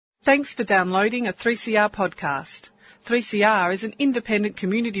Thanks for downloading a 3CR podcast. 3CR is an independent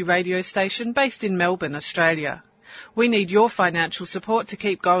community radio station based in Melbourne, Australia. We need your financial support to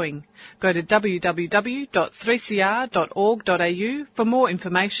keep going. Go to www.3cr.org.au for more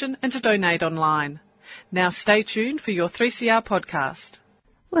information and to donate online. Now stay tuned for your 3CR podcast.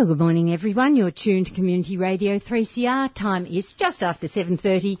 Well, good morning everyone. You're tuned to Community Radio 3CR. Time is just after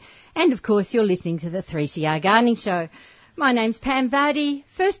 7:30 and of course you're listening to the 3CR Gardening Show. My name's Pam Vardy.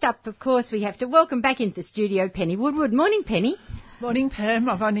 First up, of course, we have to welcome back into the studio Penny Woodward. Morning, Penny. Morning, Pam.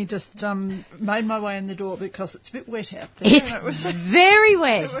 I've only just made my way in the door because it's a bit wet out there. It's very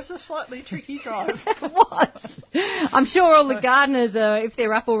wet. It was a slightly tricky drive. It was. I'm sure all the gardeners, if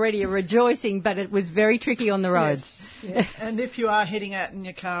they're up already, are rejoicing, but it was very tricky on the roads. Yes, yeah. And if you are heading out in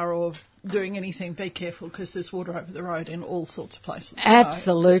your car or doing anything, be careful because there's water over the road in all sorts of places.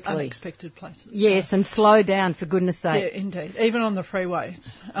 Absolutely. So, unexpected places. Yes, and slow down, for goodness sake. Yeah, indeed. Even on the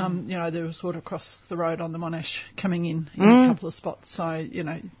freeways, there was water across the road on the Monash coming in a couple of spots. So,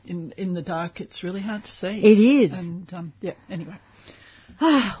 in the dark, it's really hard to see. It is. And, anyway.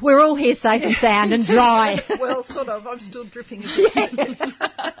 We're all here safe and sound and dry. Well, sort of. I'm still dripping a bit.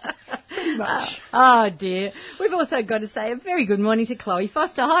 Pretty much. Oh, dear. We've also got to say a very good morning to Chloe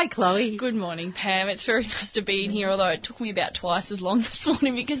Foster. Hi, Chloe. Good morning, Pam. It's very nice to be in here, although it took me about twice as long this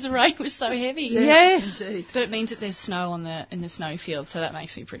morning because the rain was so heavy. Yeah. Indeed. But it means that there's snow in the snowfield, so that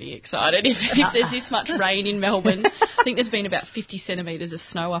makes me pretty excited. If there's this much rain in Melbourne, I think there's been about 50 centimetres of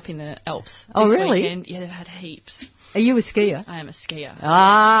snow up in the Alps this weekend. Yeah, they've had heaps. Are you a skier? I am a skier.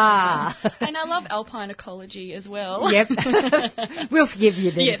 Ah. And I love alpine ecology as well. Yep. We'll forgive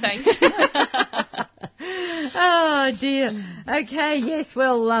you then. Yeah, thanks. Oh, dear. Okay, yes,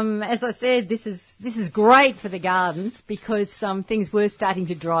 well, as I said, this is great for the gardens because things were starting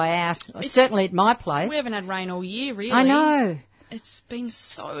to dry out, certainly at my place. We haven't had rain all year, really. I know. It's been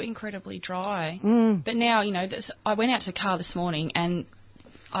so incredibly dry. But now, I went out to the car this morning and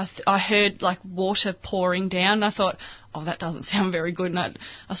I heard like water pouring down and I thought, oh, that doesn't sound very good. And I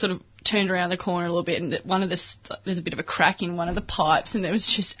sort of turned around the corner a little bit and there's a bit of a crack in one of the pipes and there was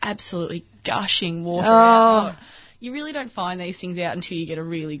just absolutely gushing water out. You really don't find these things out until you get a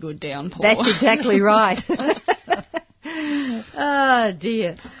really good downpour. That's exactly right. Oh,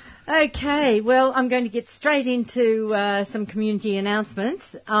 dear. Okay, well, I'm going to get straight into some community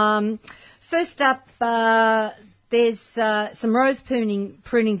announcements. First up, there's some rose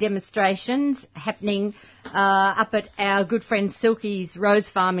pruning demonstrations happening up at our good friend Silky's Rose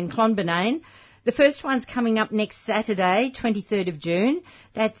Farm in Clonbinane. The first one's coming up next Saturday, 23rd of June.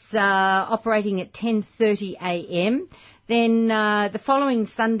 That's operating at 10:30am. Then the following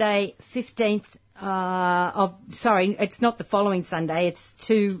Sunday, 15th it's not the following Sunday, it's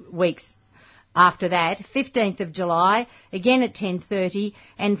 2 weeks after that, 15th of July, again at 10:30,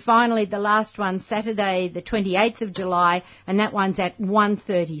 and finally the last one, Saturday, the 28th of July, and that one's at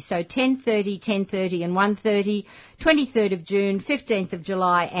 1:30. So 10:30, 10:30 and 1:30, 23rd of June, 15th of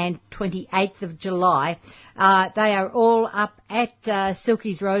July and 28th of July. They are all up at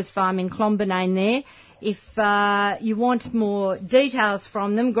Silky's Rose Farm in Clonbinane there. If you want more details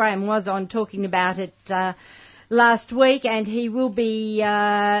from them, Graham was on talking about it last week, and he will be,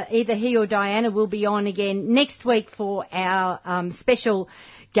 either he or Diana will be on again next week for our special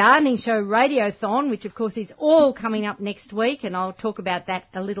gardening show radiothon, which of course is all coming up next week, and I'll talk about that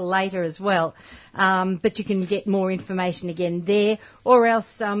a little later as well. But you can get more information again there, or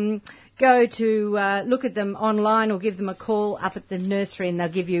else go to look at them online or give them a call up at the nursery and they'll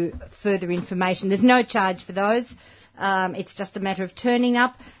give you further information. There's no charge for those. It's just a matter of turning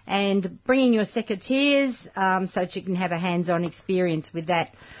up and bringing your secateurs so that you can have a hands-on experience with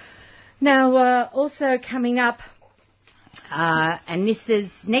that. Now, also coming up, and this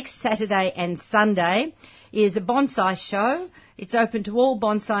is next Saturday and Sunday, is a bonsai show. It's open to all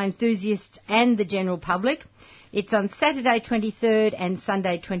bonsai enthusiasts and the general public. It's on Saturday 23rd and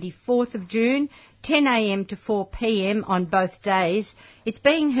Sunday 24th of June, 10am to 4pm on both days. It's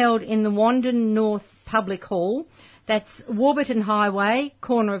being held in the Wandon North Public Hall. That's Warburton Highway,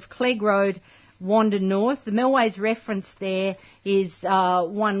 corner of Clegg Road, Wandon North. The Melways reference there is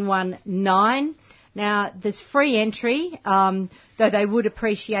 119. Now, there's free entry, though they would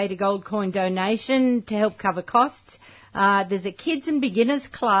appreciate a gold coin donation to help cover costs. There's a kids and beginners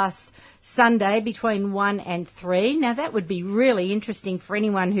class Sunday between 1 and 3. Now, that would be really interesting for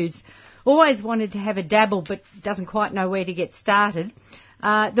anyone who's always wanted to have a dabble but doesn't quite know where to get started.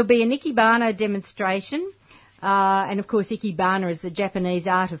 There'll be an Ikebana demonstration. And, of course, Ikebana is the Japanese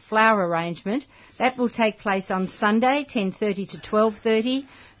art of flower arrangement. That will take place on Sunday, 10:30 to 12:30.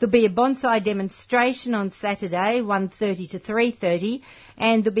 There'll be a bonsai demonstration on Saturday, 1:30 to 3:30.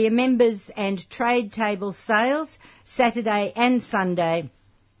 And there'll be a members and trade table sales Saturday and Sunday.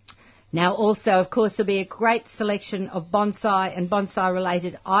 Now, also, of course, there'll be a great selection of bonsai and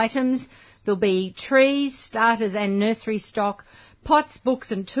bonsai-related items. There'll be trees, starters and nursery stock, pots,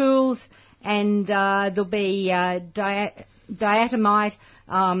 books and tools, and there'll be diatomite,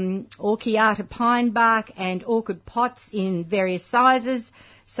 orchiata pine bark and orchid pots in various sizes.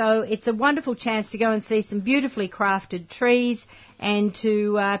 So it's a wonderful chance to go and see some beautifully crafted trees and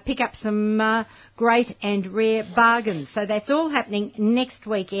to pick up some great and rare bargains. So that's all happening next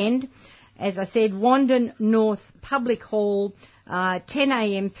weekend. As I said, Wandon North Public Hall, 10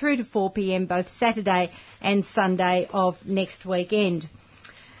 a.m. through to 4 p.m. both Saturday and Sunday of next weekend.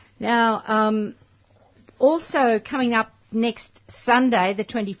 Now, also coming up next Sunday, the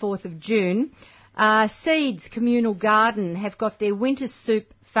 24th of June, Seeds Communal Garden have got their Winter Soup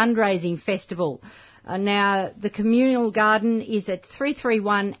Fundraising Festival. Now, the Communal Garden is at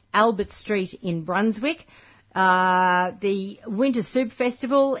 331 Albert Street in Brunswick. The Winter Soup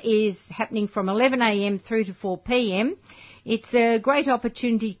Festival is happening from 11 a.m. through to 4 p.m. It's a great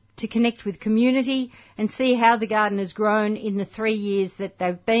opportunity to connect with community and see how the garden has grown in the 3 years that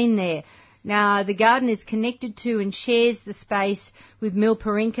they've been there. Now, the garden is connected to and shares the space with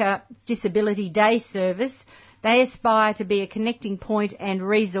Milparinka Disability Day Service. They aspire to be a connecting point and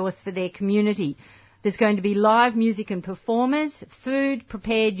resource for their community. There's going to be live music and performers, food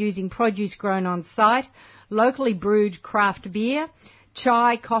prepared using produce grown on site, locally brewed craft beer,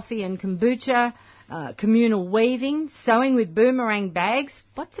 chai, coffee and kombucha, communal weaving, sewing with boomerang bags.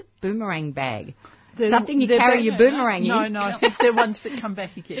 What's a boomerang bag? Something you carry your boomerang in? No, I think they're ones that come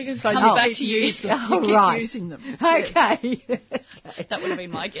back again. So come back to use them. You keep right. using them. Okay. That would have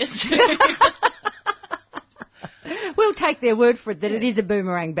been my guess. We'll take their word for it that it is a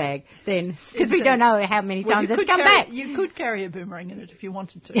boomerang bag then, because we don't know how many times it's come back. You could carry a boomerang in it if you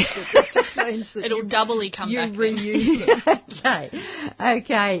wanted to. But it just means that it'll doubly come back. You reuse them.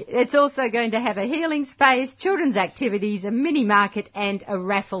 Okay. It's also going to have a healing space, children's activities, a mini market and a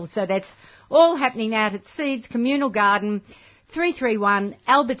raffle. So that's all happening out at Seeds Communal Garden, 331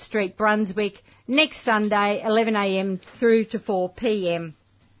 Albert Street, Brunswick, next Sunday, 11 a.m. through to 4 p.m.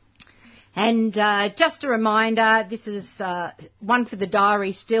 And just a reminder, this is one for the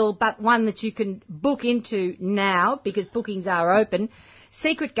diary still, but one that you can book into now because bookings are open.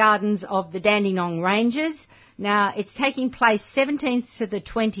 Secret Gardens of the Dandenong Ranges. Now, it's taking place 17th to the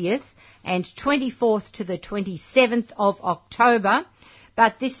 20th and 24th to the 27th of October.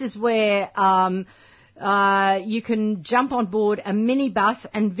 But this is where you can jump on board a minibus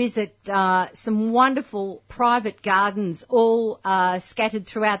and visit some wonderful private gardens all scattered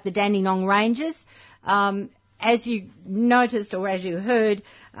throughout the Dandenong Ranges. As you noticed or as you heard,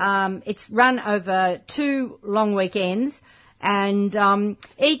 it's run over 2 long weekends. And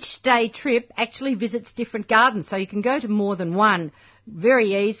each day trip actually visits different gardens, so you can go to more than one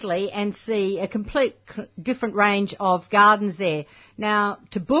very easily and see a complete different range of gardens there. Now,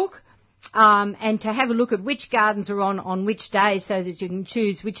 to book and to have a look at which gardens are on which day so that you can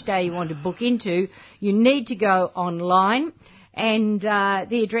choose which day you want to book into, you need to go online. And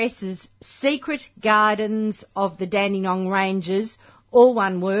the address is Secret Gardens of the Dandenong Ranges, all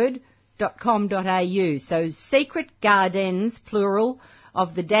one word, .com.au. So Secret Gardens, plural,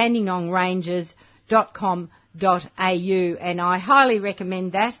 of the Dandenong Ranges, .com.au. And I highly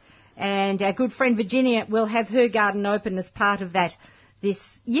recommend that. And our good friend Virginia will have her garden open as part of that this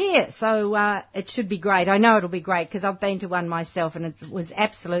year. So it should be great. I know it'll be great because I've been to one myself and it was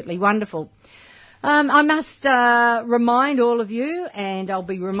absolutely wonderful. I must remind all of you, and I'll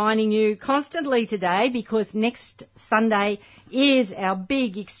be reminding you constantly today because next Sunday is our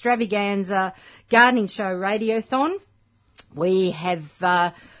big extravaganza gardening show radiothon. We have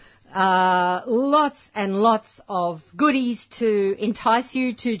lots and lots of goodies to entice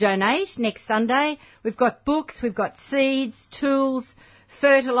you to donate next Sunday. We've got books, we've got seeds, tools,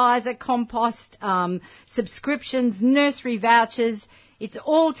 fertiliser, compost, subscriptions, nursery vouchers. It's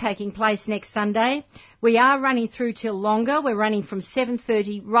all taking place next Sunday. We are running through till longer. We're running from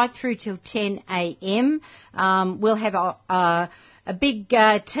 7:30 right through till 10 a.m. We'll have a big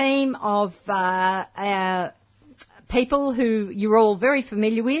team of people who you're all very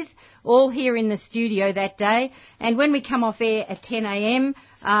familiar with, all here in the studio that day. And when we come off air at 10 a.m.,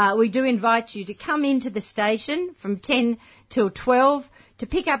 we do invite you to come into the station from 10 till 12 to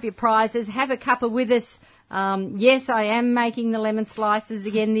pick up your prizes, have a cuppa with us, Yes, I am making the lemon slices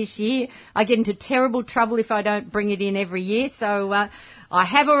again this year. I get into terrible trouble if I don't bring it in every year. So I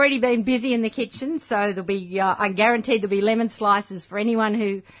have already been busy in the kitchen. So there'll be, I'm guaranteed there'll be lemon slices for anyone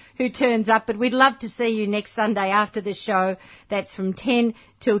who turns up. But we'd love to see you next Sunday after the show. That's from 10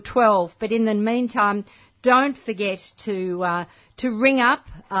 till 12. But in the meantime, don't forget to ring up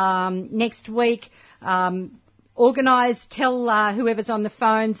next week. Organise, tell whoever's on the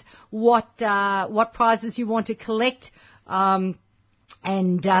phones what prizes you want to collect, and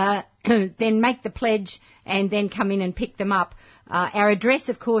then make the pledge and then come in and pick them up. Our address,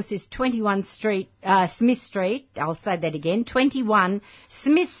 of course, is 21 Smith Street. I'll say that again, 21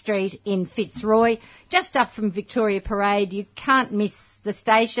 Smith Street in Fitzroy, just up from Victoria Parade. You can't miss the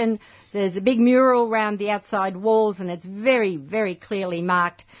station. There's a big mural around the outside walls, and it's very, very clearly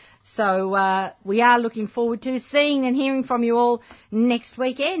marked. So we are looking forward to seeing and hearing from you all next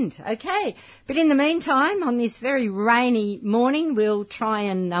weekend. Okay. But in the meantime, on this very rainy morning, we'll try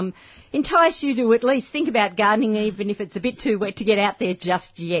and entice you to at least think about gardening, even if it's a bit too wet to get out there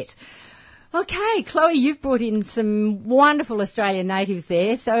just yet. Okay, Chloe, you've brought in some wonderful Australian natives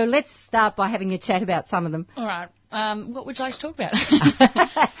there, so let's start by having a chat about some of them. All right. What would you like to talk about?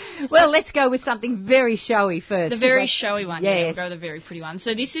 Well, let's go with something very showy first. The very showy one. Yes. Yeah, we'll go with the very pretty one.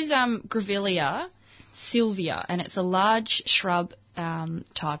 So this is Grevillea sylvia, and it's a large shrub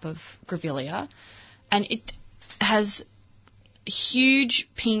type of Grevillea, and it has huge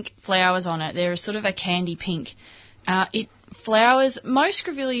pink flowers on it. They're sort of a candy pink. It flowers. Most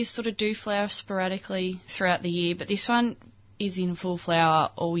Grevilleas sort of do flower sporadically throughout the year, but this one is in full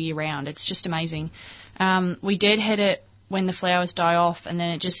flower all year round. It's just amazing. We deadhead it when the flowers die off, and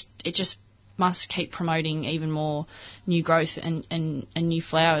then it just must keep promoting even more new growth and new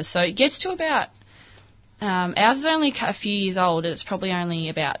flowers. So it gets to about ours is only a few years old, and it's probably only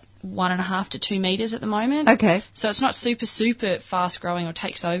about 1.5 to 2 metres at the moment. Okay. So it's not super fast growing or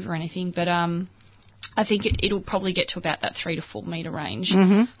takes over or anything, but I think it'll probably get to about that 3 to 4 metre range,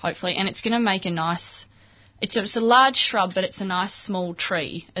 hopefully, and it's going to make a nice. It's a large shrub, but it's a nice small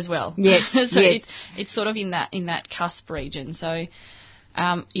tree as well. Yes. So yes. It's sort of in that cusp region. So,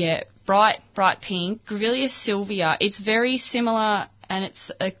 bright pink. Grevillea sylvia. It's very similar, and it's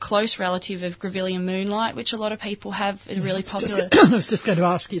a close relative of Grevillea moonlight, which a lot of people have. Is really popular. I was just going to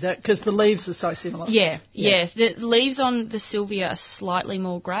ask you that because the leaves are so similar. Yes. The leaves on the sylvia are slightly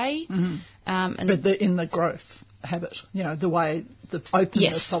more grey. But they're in the growth habit, the way, the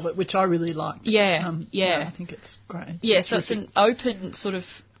openness of it, which I really like. I think it's great. So it's an open sort of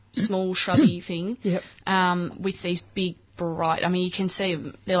small shrubby thing. Yep. With these big bright, you can see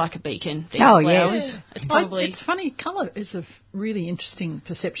them, they're like a beacon. These flowers. Yeah. It's probably... It's funny, colour is a really interesting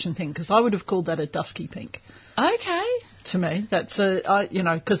perception thing because I would have called that a dusky pink. Okay. To me, that's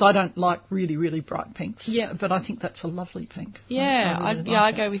because I don't like really, really bright pinks. Yeah. But I think that's a lovely pink. Yeah,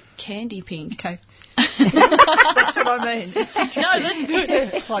 I go with candy pink. Okay. That's what I mean. It's interesting. No, that's good.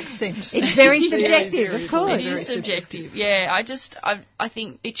 It's like scent. It's very subjective, of course. It is subjective. Yeah, I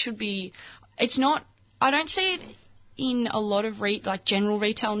think it should be. It's not. I don't see it in a lot of general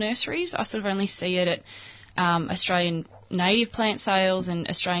retail nurseries. I sort of only see it at Australian native plant sales and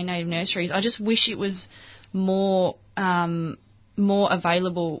Australian native nurseries. I just wish it was more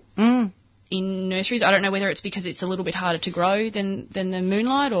available in nurseries. I don't know whether it's because it's a little bit harder to grow than the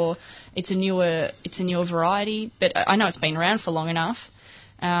moonlight, or it's a newer variety. But I know it's been around for long enough.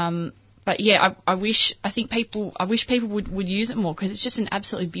 But yeah, I wish people would use it more because it's just an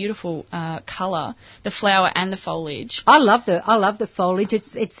absolutely beautiful colour, the flower and the foliage. I love the foliage.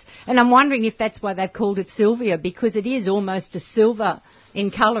 It's and I'm wondering if that's why they've called it sylvia, because it is almost a silver in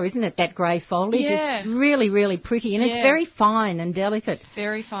colour, isn't it, that grey foliage? Yeah. It's really, really pretty, and it's very fine and delicate.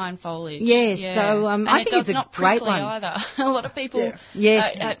 Very fine foliage. Yes, yeah. So I think it's a great one. Either. A lot of people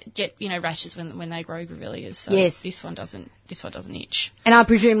get rashes when they grow grevilleas, so this one doesn't itch. And I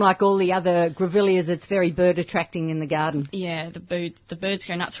presume, like all the other grevilleas, it's very bird attracting in the garden. Yeah, the birds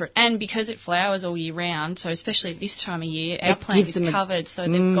go nuts for it, and because it flowers all year round, so especially at this time of year, our plant is covered, so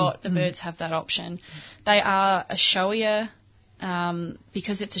the birds have that option. They are a showier.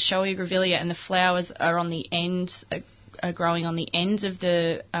 Because it's a showy grevillea and the flowers are on the ends, are growing on the ends of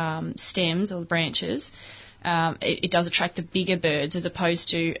the stems or the branches, it does attract the bigger birds as opposed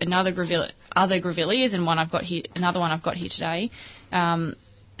to other grevilleas, and another one I've got here today. Some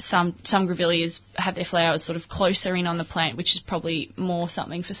grevilleas have their flowers sort of closer in on the plant, which is probably more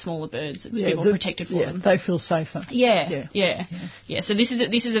something for smaller birds. It's a bit more protected for them. They feel safer. Yeah. So this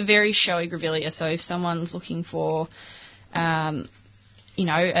is a very showy grevillea. So if someone's looking for a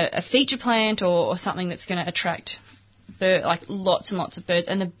feature plant or something that's going to attract lots and lots of birds,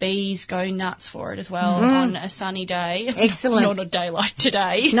 and the bees go nuts for it as well on a sunny day. Excellent. Not a day like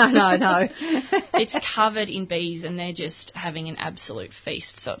today. No. It's covered in bees, and they're just having an absolute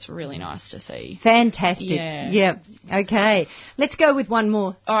feast, so it's really nice to see. Fantastic. Yeah. Yep. Okay. Let's go with one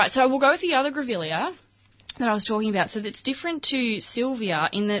more. All right, so we'll go with the other grevillea that I was talking about. So it's different to Sylvia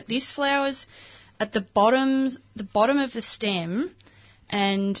in that this flower's at the bottom of the stem,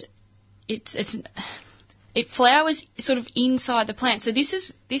 and it flowers sort of inside the plant. So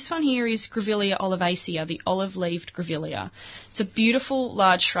this one here is Grevillea olivacea, the olive-leaved grevillea. It's a beautiful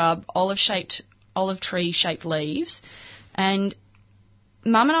large shrub, olive tree-shaped leaves. And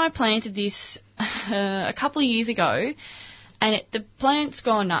Mum and I planted this a couple of years ago, and the plant's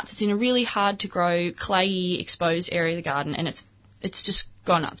gone nuts. It's in a really hard-to-grow, clayey, exposed area of the garden, and it's just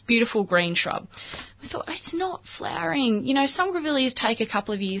gone nuts. Beautiful green shrub. We thought, it's not flowering. You know, some grevilleas take a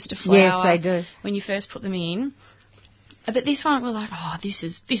couple of years to flower. Yes, they do. When you first put them in. But this one, we're like, this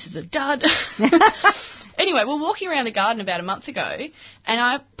is a dud. Anyway, we're walking around the garden about a month ago, and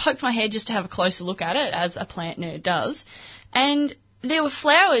I poked my head just to have a closer look at it, as a plant nerd does. And there were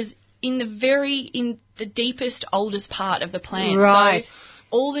flowers in the deepest, oldest part of the plant. Right. So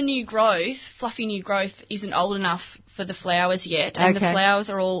all the new growth, fluffy new growth, isn't old enough for the flowers yet, and the flowers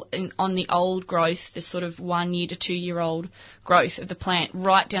are all on the old growth, the sort of 1 year to 2 year old growth of the plant,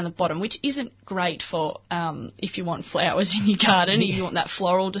 right down the bottom, which isn't great for if you want flowers in your garden, if you want that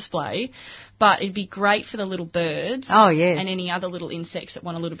floral display, but it'd be great for the little birds. Oh, yes. And any other little insects that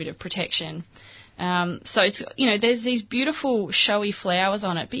want a little bit of protection. So it's, there's these beautiful showy flowers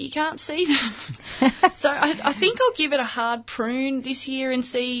on it, but you can't see them. So I think I'll give it a hard prune this year and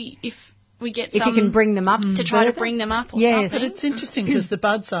see if we get if you can bring them up to try to bring them up or something. But it's interesting because the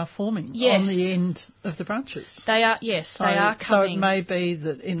buds are forming on the end of the branches. They are, yes, they are coming. So it may be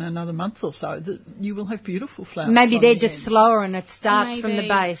that in another month or so that you will have beautiful flowers. Maybe they're just ends. slower and it starts from the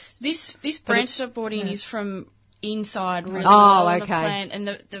base. This branch I've brought in is from inside really on the plant, and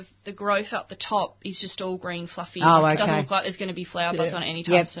the growth up the top is just all green fluffy. It doesn't look like there's going to be flower buds on it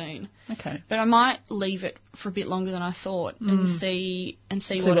anytime soon. Okay. But I might leave it for a bit longer than I thought and see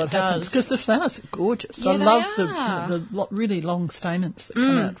what it does. Because the flowers are gorgeous. Yeah, I love the really long stamens that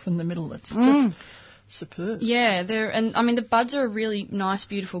come out from the middle. It's just superb. Yeah, the buds are a really nice,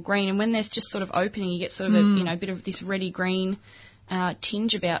 beautiful green, and when they're just sort of opening, you get sort of a bit of this reddy green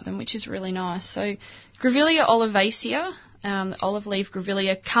tinge about them, which is really nice. So Grevillea olivacea, olive leaf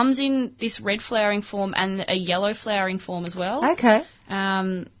grevillea, comes in this red flowering form and a yellow flowering form as well. Okay.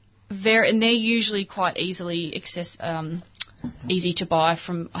 And they're usually quite easy to buy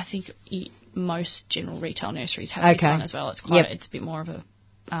from, I think, most general retail nurseries have this one as well. It's a bit more of a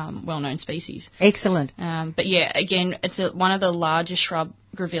well-known species. Excellent. But yeah, again, it's one of the larger shrub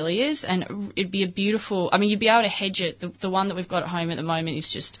grevilleas, and it'd be a beautiful. You'd be able to hedge it. The one that we've got at home at the moment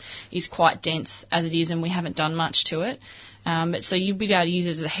is quite dense as it is, and we haven't done much to it. But so you'd be able to use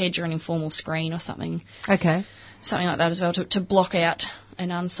it as a hedge or an informal screen or something. Okay. Something like that as well to block out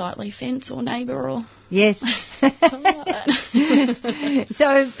an unsightly fence or neighbour or yes. Something like that.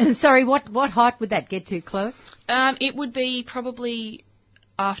 So, sorry, what height would that get to, Chloe? It would be probably,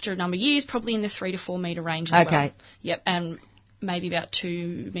 after a number of years, probably in the 3 to 4 metre range as well. Yep, and maybe about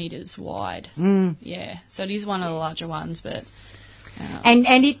 2 metres wide. Yeah, so it is one of the larger ones, but...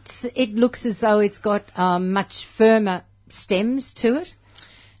 And it looks as though it's got much firmer stems to it?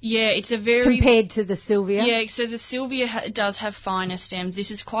 Yeah, it's a very... Compared to the Sylvia? Yeah, so the Sylvia does have finer stems.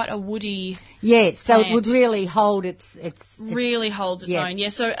 This is quite a woody... Yes, so plant. it would really hold its really holds its own. Yeah,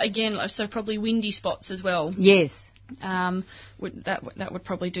 so again, probably windy spots as well. Yes. That would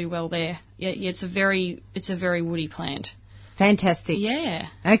probably do well there. Yeah, it's a very woody plant. Fantastic. Yeah.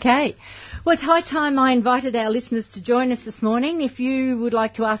 Okay. Well, it's high time I invited our listeners to join us this morning. If you would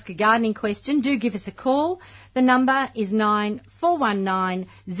like to ask a gardening question, do give us a call. The number is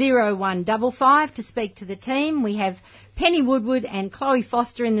 94190155 to speak to the team. We have Penny Woodward and Chloe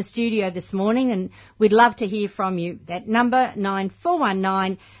Foster in the studio this morning, and we'd love to hear from you. That number,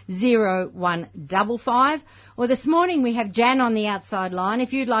 94190155. Or this morning we have Jan on the outside line.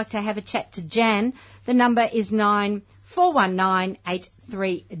 If you'd like to have a chat to Jan, the number is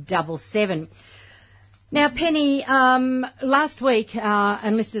 94198377. Now, Penny, last week,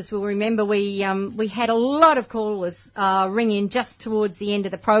 and listeners will remember, we had a lot of callers ring in just towards the end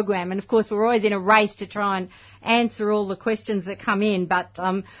of the program, and of course we're always in a race to try and answer all the questions that come in. But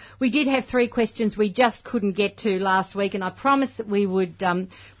we did have 3 questions we just couldn't get to last week, and I promised that we would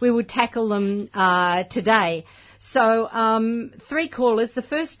tackle them today. So 3 callers. The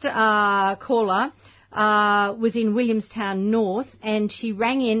first caller was in Williamstown North, and she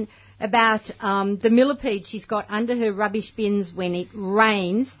rang in about the millipede she's got under her rubbish bins when it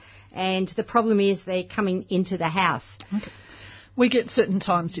rains, and the problem is they're coming into the house. Okay. We get certain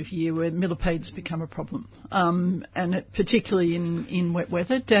times of year where millipedes become a problem, and particularly in wet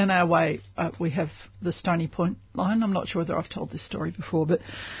weather. Down our way, we have the Stony Point line. I'm not sure whether I've told this story before, but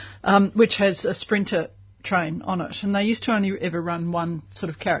which has a Sprinter train on it, and they used to only ever run one sort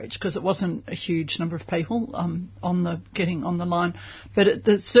of carriage because it wasn't a huge number of people getting on the line. But at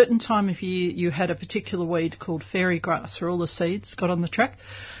the certain time of year, you had a particular weed called fairy grass, where all the seeds got on the track.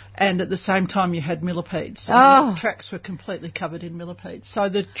 And at the same time, you had millipedes. The tracks were completely covered in millipedes. So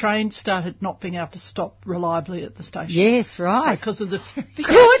the train started not being able to stop reliably at the station. Yes, right. So because of the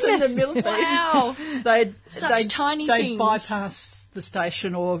fairies and the millipedes, wow. they'd bypass the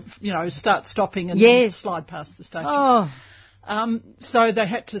station, or start stopping and then slide past the station. So they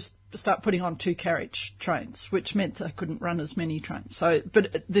had to start putting on 2 carriage trains, which meant they couldn't run as many trains.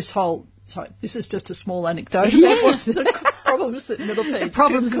 This is just a small anecdote about what's the problems that millipedes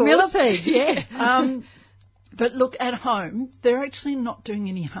millipedes, yeah. But look, at home, they're actually not doing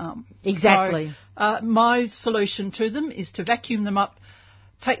any harm. Exactly. So, my solution to them is to vacuum them up,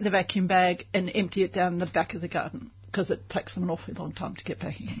 take the vacuum bag and empty it down the back of the garden, because it takes them an awfully long time to get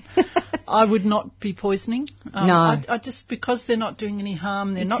back in. I would not be poisoning. No. I just, because they're not doing any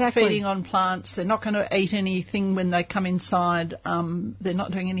harm, they're not feeding on plants, they're not going to eat anything when they come inside, they're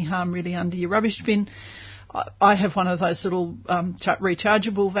not doing any harm really under your rubbish bin. I have one of those little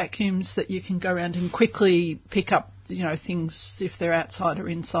rechargeable vacuums that you can go around and quickly pick up, things if they're outside or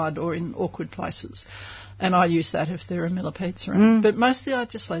inside or in awkward places. And I use that if there are millipedes around. But mostly I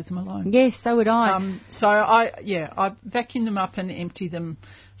just leave them alone. Yes, so would I. So I vacuum them up and empty them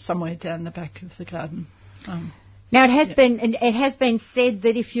somewhere down the back of the garden. Now it has been said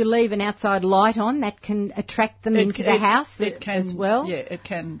that if you leave an outside light on, that can attract them into the house as well. Yeah, it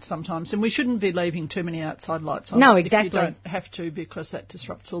can sometimes, and we shouldn't be leaving too many outside lights on. No, exactly. If you don't have to, because that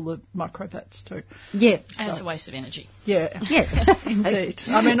disrupts all the microbats too. Yeah, and it's a waste of energy. Yeah, yeah, indeed.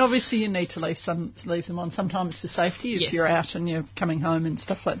 I mean, obviously you need to leave them on sometimes for safety if you're out and you're coming home and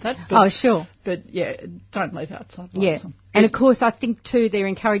stuff like that. But, sure. But don't leave outside lights on. And of course, I think too they're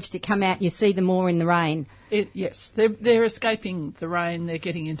encouraged to come out and you see them more in the rain. Yes, they're escaping the rain. They're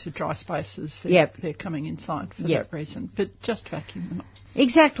getting into dry spaces. They're coming inside for that reason. But just vacuum them up.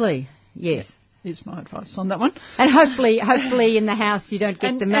 Exactly. Yes. Is my advice on that one. And hopefully in the house you don't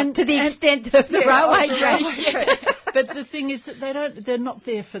get them up to the extent of the railway track. But the thing is that they're not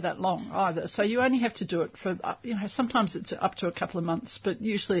there for that long either. So you only have to do it for, sometimes it's up to a couple of months, but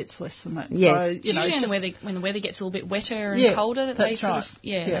usually it's less than that. Yes. So, usually when the weather gets a little bit wetter and colder, that they sort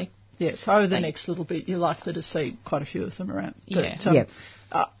of, so over the next little bit, you're likely to see quite a few of them around. But,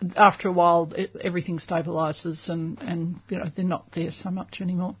 after a while, everything stabilises and they're not there so much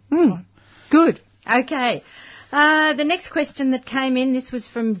anymore. So. Good. Okay. The next question that came in, this was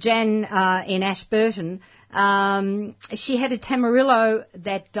from Jan in Ashburton. She had a Tamarillo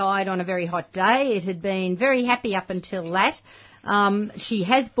that died on a very hot day. It had been very happy up until that. She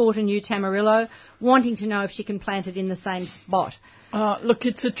has bought a new Tamarillo, wanting to know if she can plant it in the same spot. Look,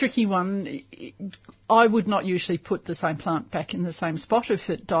 it's a tricky one. I would not usually put the same plant back in the same spot if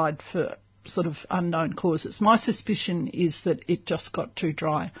it died for sort of unknown causes. My suspicion is that it just got too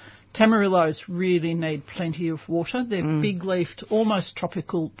dry. Tamarillos really need plenty of water. They're big-leafed, almost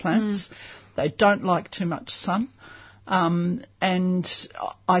tropical plants. They don't like too much sun. And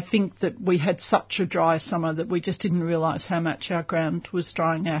I think that we had such a dry summer that we just didn't realise how much our ground was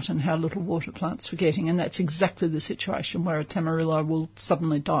drying out and how little water plants were getting. And that's exactly the situation where a Tamarillo will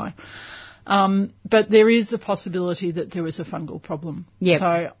suddenly die. But there is a possibility that there was a fungal problem. Yep.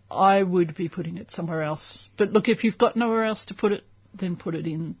 So I would be putting it somewhere else. But look, if you've got nowhere else to put it, then put it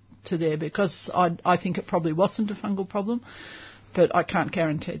in to there, because I think it probably wasn't a fungal problem, but I can't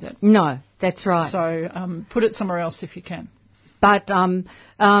guarantee that. No, that's right. So put it somewhere else if you can. But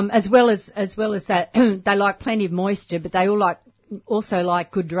as well as that, they like plenty of moisture, but they also like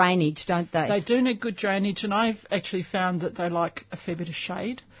good drainage, don't they? They do need good drainage, and I've actually found that they like a fair bit of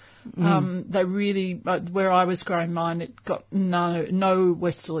shade. They really, where I was growing mine, it got no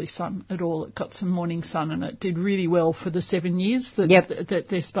westerly sun at all. It got some morning sun, and it did really well for the 7 years that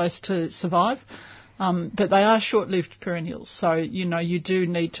they're supposed to survive. But they are short-lived perennials, so, you do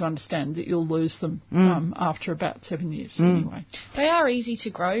need to understand that you'll lose them after about 7 years anyway. They are easy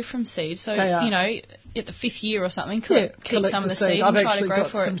to grow from seed, so, at the 5th year or something, keep some of the seed and try to grow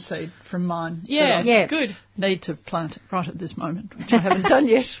for it. I've actually got some seed from mine. Good. Need to plant it right at this moment, which I haven't done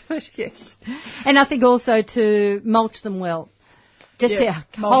yet, but yes. And I think also to mulch them well. just to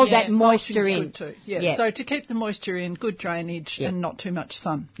hold that moisture in. Good too. Yeah. So to keep the moisture in, good drainage and not too much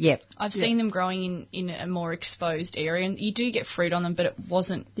sun. Yep. I've seen them growing in a more exposed area, and you do get fruit on them, but it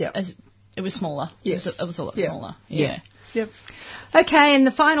wasn't as... It was smaller. Yes. It was a lot smaller. Yeah. Yep. Okay, and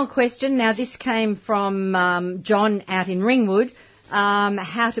the final question. Now, this came from John out in Ringwood.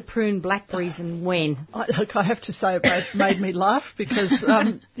 How to prune blackberries and when? Look, I have to say it made me laugh because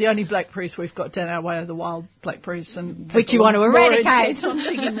the only blackberries we've got down our way are the wild blackberries, and which you want to eradicate. On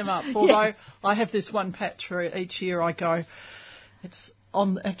digging them up. Although I have this one patch where each year I go. It's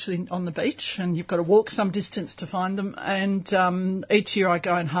on the beach, and you've got to walk some distance to find them. And each year I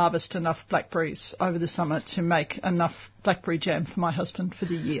go and harvest enough blackberries over the summer to make enough blackberry jam for my husband for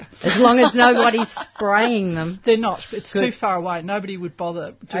the year. As long as nobody's spraying them. They're not. It's too far away. Nobody would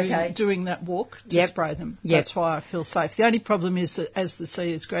bother doing that walk to spray them. That's why I feel safe. The only problem is that as the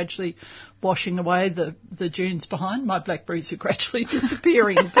sea is gradually washing away the dunes behind, my blackberries are gradually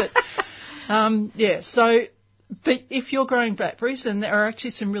disappearing. But But if you're growing blackberries, and there are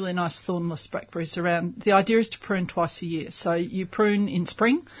actually some really nice thornless blackberries around, the idea is to prune twice a year. So you prune in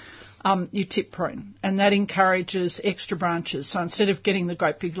spring, you tip prune, and that encourages extra branches. So instead of getting the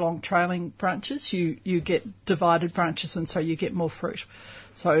great big long trailing branches, you get divided branches, and so you get more fruit.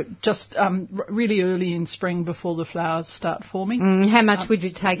 So just really early in spring before the flowers start forming. How much would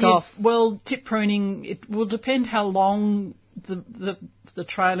you take off? Well, tip pruning, it will depend how long the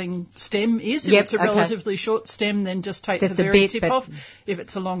trailing stem is. If it's a relatively short stem, then just take the very tip off. If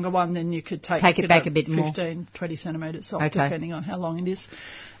it's a longer one, then you could take it back a bit 15, 20 centimetres off, depending on how long it is.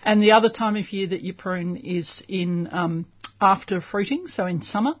 And the other time of year that you prune is in after fruiting, so in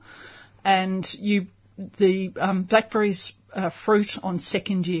summer. And the blackberries fruit on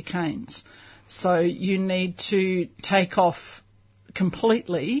second year canes. So you need to take off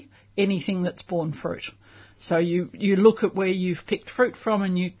completely anything that's borne fruit. So you look at where you've picked fruit from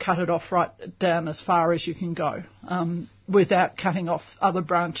and you cut it off right down as far as you can go without cutting off other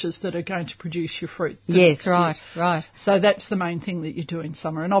branches that are going to produce your fruit. Yes, right. So that's the main thing that you do in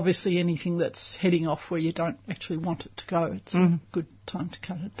summer. And obviously anything that's heading off where you don't actually want it to go, it's a good time to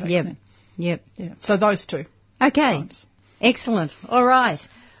cut it back then. Yep. Yeah. So those two. Okay. Times. Excellent. All right.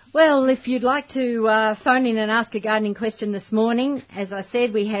 Well, if you'd like to phone in and ask a gardening question this morning, as I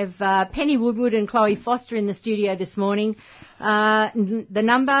said, we have Penny Woodward and Chloe Foster in the studio this morning. The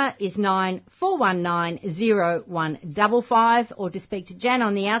number is 94190155, or to speak to Jan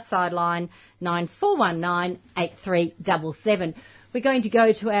on the outside line, 94198377. We're going to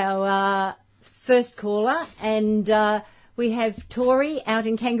go to our first caller, and we have Tori out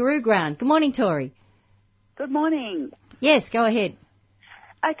in Kangaroo Ground. Good morning, Tori. Good morning. Yes, go ahead.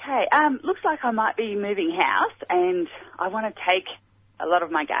 Okay, looks like I might be moving house, and I want to take a lot of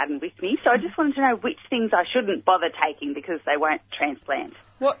my garden with me, so I just wanted to know which things I shouldn't bother taking because they won't transplant.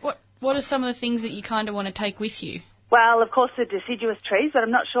 What are some of the things that you kind of want to take with you? Well, of course, the deciduous trees, but I'm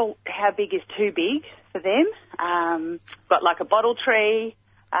not sure how big is too big for them. Got like a bottle tree.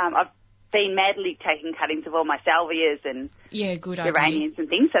 I've been madly taking cuttings of all my salvias and geraniums and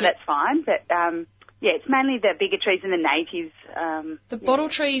things, so that's fine, but... it's mainly the bigger trees and the natives. The bottle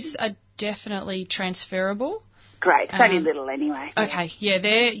trees are definitely transferable. Great, it's only little anyway. Okay,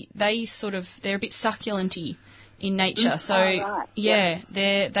 they're a bit succulent-y in nature,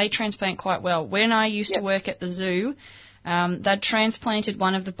 they transplant quite well. When I used to work at the zoo, they'd transplanted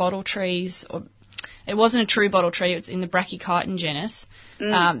one of the bottle trees. It wasn't a true bottle tree; it's in the Brachychiton genus.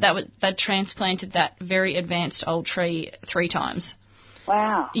 They'd transplanted that very advanced old tree 3 times.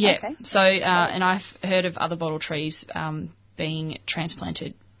 Wow. Yeah. Okay. So, and I've heard of other bottle trees being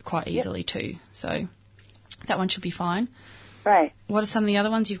transplanted quite easily too. So that one should be fine. Right. What are some of the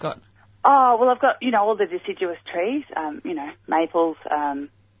other ones you've got? Oh, well, I've got, all the deciduous trees, maples,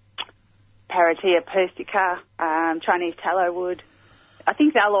 Paratia persica, Chinese tallow wood. I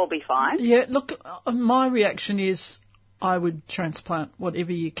think they'll all be fine. Yeah, look, my reaction is I would transplant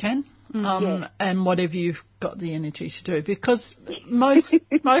whatever you can. And whatever you've got the energy to do, because most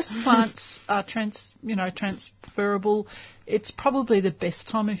plants are transferable. It's probably the best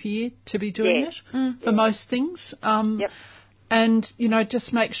time of year to be doing it for most things. And,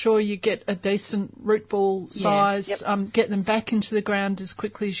 just make sure you get a decent root ball size, get them back into the ground as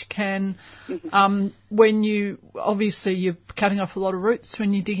quickly as you can. When you're cutting off a lot of roots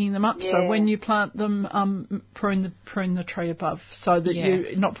when you're digging them up. So when you plant them, prune the tree above so that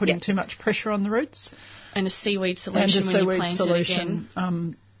you're not putting too much pressure on the roots. And a seaweed solution when you plant it again.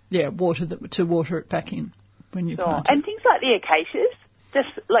 Water it back in when you plant it. And things like the acacias,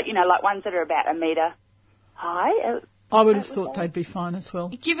 just like ones that are about 1 metre high. I would have thought they'd be fine as well.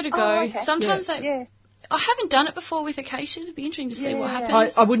 Give it a go. Oh, okay. Sometimes I haven't done it before with acacias. It'd be interesting to see what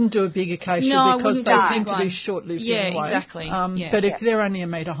happens. I wouldn't do a big acacia because they tend to be short-lived anyway. Yeah, exactly. But if they're only a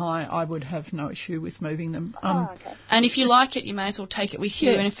metre high, I would have no issue with moving them. Okay. And if you like it, you may as well take it with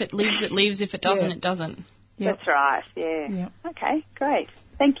you. And if it lives, it lives. If it doesn't, it doesn't. Yep. That's right, yeah. Okay, great.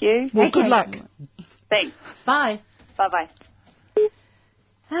 Thank you. Well, good luck. Thanks. Bye. Bye-bye.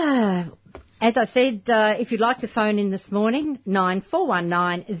 As I said, if you'd like to phone in this morning,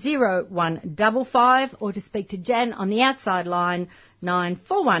 9419-0155, or to speak to Jan on the outside line,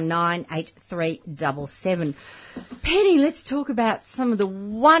 9419-8377. Penny, let's talk about some of the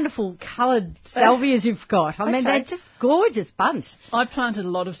wonderful coloured salvias you've got. I mean, they're just gorgeous bunch. I planted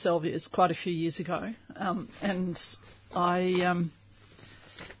a lot of salvias quite a few years ago, and I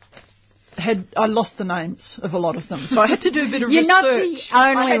lost the names of a lot of them, so I had to do a bit of research. You're not the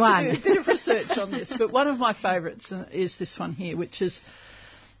only one. I had to do a bit of research on this, but one of my favourites is this one here, which is,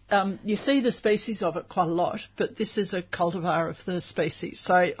 you see the species of it quite a lot, but this is a cultivar of the species.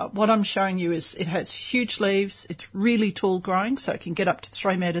 So what I'm showing you is it has huge leaves, it's really tall growing, so it can get up to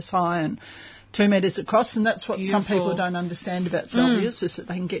 3 metres high and 2 metres across, and that's what some people don't understand about salvias, is that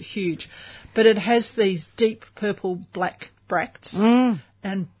they can get huge. But it has these deep purple-black bracts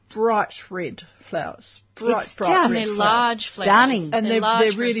and bright red flowers. Bright red. And they're large flowers. Stunning. And they're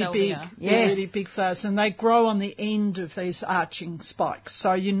really big. Salvia. They're really big flowers, and they grow on the end of these arching spikes.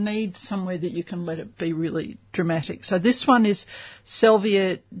 So you need somewhere that you can let it be really dramatic. So this one is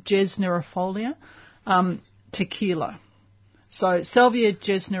Salvia gesnerifolia tequila. So Salvia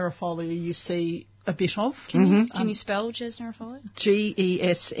gesnerifolia you see a bit of. Can you spell gesnerifolia?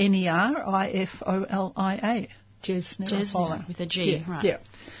 Gesnerifolia. Gesnerifolia. With a G, right. Yeah.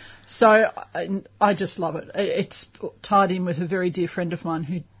 So I just love it. It's tied in with a very dear friend of mine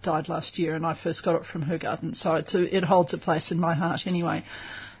who died last year, and I first got it from her garden. So it holds a place in my heart anyway.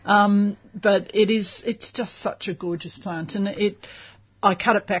 But it's just such a gorgeous plant, and I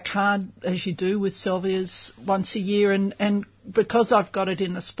cut it back hard, as you do with salvias, once a year, and because I've got it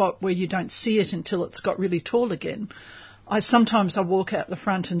in a spot where you don't see it until it's got really tall again, sometimes I walk out the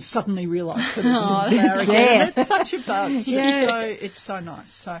front and suddenly realise that it's in flower again. It's such a buzz. So it's so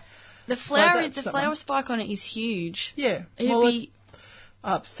nice. So the flower spike on it is huge. Yeah. It'd be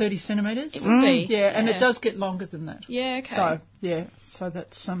up 30 centimetres. It would be. Yeah, and it does get longer than that. Yeah, okay. So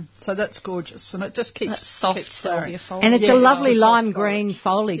that's gorgeous, and it just keeps that soft salvia foliage. And it's a lovely lime green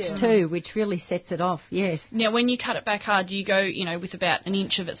foliage too, which really sets it off. Yes. Now, when you cut it back hard, do you go, with about an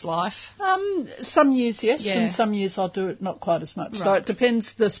inch of its life? Some years, yes, and some years I'll do it not quite as much. Right. So it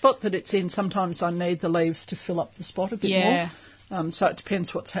depends. The spot that it's in, sometimes I need the leaves to fill up the spot a bit more. So it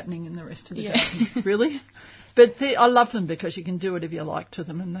depends what's happening in the rest of the garden, really. But I love them because you can do whatever you like to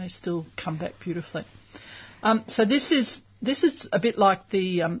them, and they still come back beautifully. So this is a bit like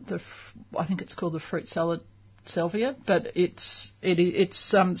the I think it's called the fruit salad salvia, but it's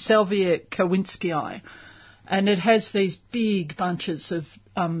Salvia kowinskii, and it has these big bunches of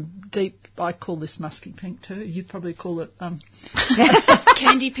deep. I call this musky pink too. You'd probably call it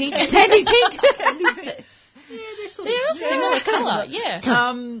candy pink. Candy pink. Yeah, they're a similar colour.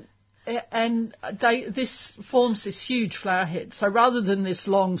 Yeah. And this forms this huge flower head. So rather than this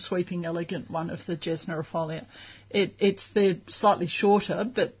long, sweeping, elegant one of the gesnerifolia, they're slightly shorter,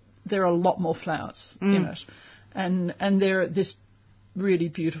 but there are a lot more flowers in it, and they're this really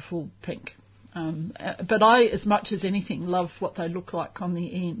beautiful pink. But I, as much as anything, love what they look like on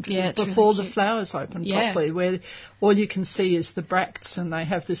the end before the flowers open properly, where all you can see is the bracts, and they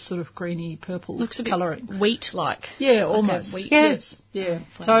have this sort of greeny purple colouring. Wheat-like. Yeah, almost. Wheat. Yes. Yeah.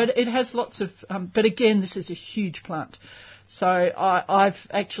 So it has lots of, but again, this is a huge plant. So I've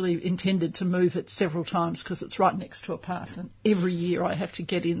actually intended to move it several times because it's right next to a path, and every year I have to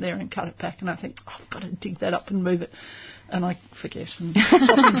get in there and cut it back, and I think, I've got to dig that up and move it. And I forget, and it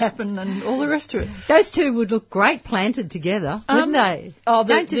doesn't happen, and all the rest of it. Those two would look great planted together, wouldn't they? Oh,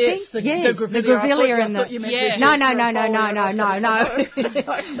 don't you think? The grevillea and the...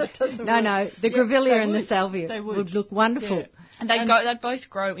 No, the grevillea and the salvia would look wonderful. Yeah. And they'd both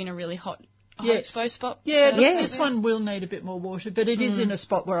grow in a really hot exposed spot. Yeah, this one will need a bit more water, but it is in a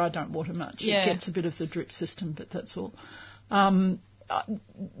spot where I don't water much. Yeah. It gets a bit of the drip system, but that's all.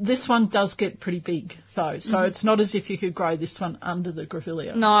 This one does get pretty big, though, so it's not as if you could grow this one under the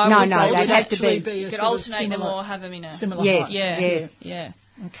grevillea. No, they'd have to be. You could alternate them or have them in a similar height. Yeah.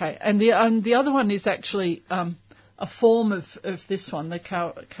 Okay, and the other one is actually a form of this one, the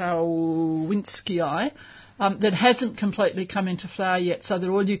Kowinskii, that hasn't completely come into flower yet, so that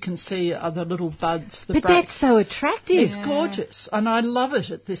all you can see are the little buds. But that's so attractive. It's gorgeous, and I love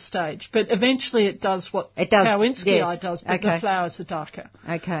it at this stage. But eventually it does what Kowinskii does, but the flowers are darker.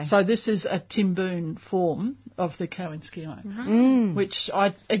 Okay. So this is a timboon form of the Kowinskii, which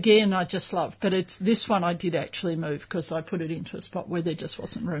I just love. But this one I did actually move because I put it into a spot where there just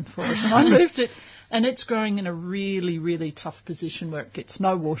wasn't room for it. And I moved it, and it's growing in a really, really tough position where it gets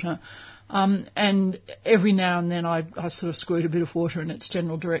no water. And every now and then I sort of squirt a bit of water in its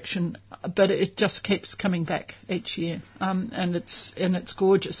general direction, but it just keeps coming back each year. And it's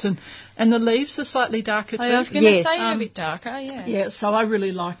gorgeous. And the leaves are slightly darker too. I was going to say a bit darker, yeah. Yeah, so I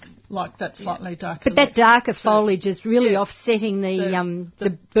really like that slightly darker. But that darker foliage is really offsetting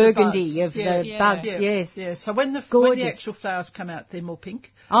the burgundy buds. of the buds. Yes. Yeah. So when the actual flowers come out, they're more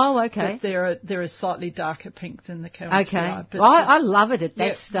pink. Oh, okay. But they're a slightly darker pink than the Kowinskii. Okay. Well, I love it at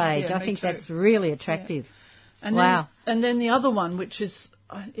that stage. I think that's really attractive. Yeah. And wow. And then the other one, which is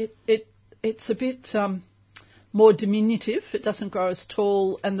it's a bit more diminutive. It doesn't grow as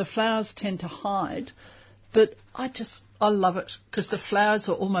tall, and the flowers tend to hide. But I love it because the flowers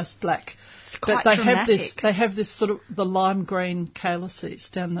are almost black. It's quite dramatic. They have this sort of the lime green calyces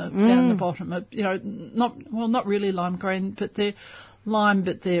down the bottom. Not really lime green, but they're lime,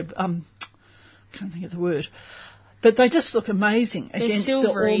 but they're I can't think of the word. But they just look amazing against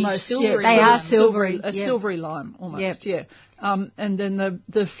silvery, the almost silvery. They are silvery, silvery lime almost. Yeah. And then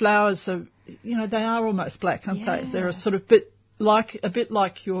the flowers are they are almost black, aren't they? They're a sort of bit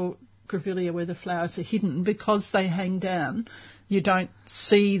like your grevillea where the flowers are hidden because they hang down. You don't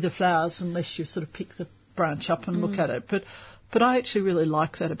see the flowers unless you sort of pick the branch up and look at it. But I actually really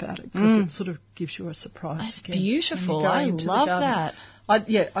like that about it because it sort of gives you a surprise. That's beautiful. I love that.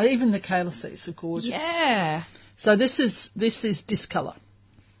 Even the calyces are gorgeous. Yeah. So this is discolour,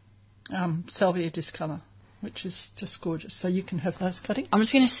 Salvia discolour, which is just gorgeous. So you can have those cuttings. I'm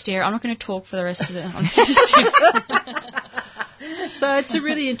just going to stare. I'm not going to talk for the rest of it. I'm just going to stare. So it's a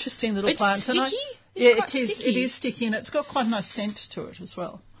really interesting little plant. It's sticky? It is sticky, and it's got quite a nice scent to it as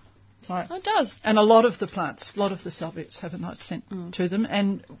well. So, it does. And a lot of the salvias have a nice scent to them.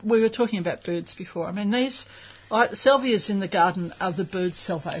 And we were talking about birds before. I mean, salvias in the garden are the bird's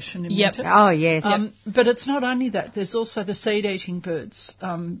salvation in winter. Oh, yes. But it's not only that. There's also the seed-eating birds.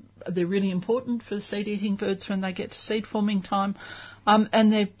 They're really important for the seed-eating birds when they get to seed-forming time.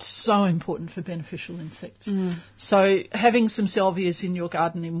 And they're so important for beneficial insects. So having some salvias in your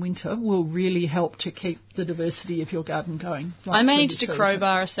garden in winter will really help to keep the diversity of your garden going. I managed to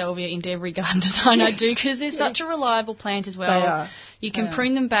crowbar a salvia into every garden design I do because they're such a reliable plant as well. They are. You can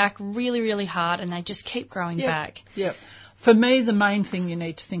prune them back really, really hard and they just keep growing back. Yep. For me, the main thing you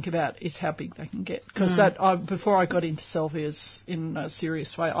need to think about is how big they can get. Because before I got into salvias in a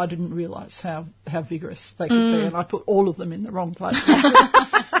serious way, I didn't realise how vigorous they could be, and I put all of them in the wrong place.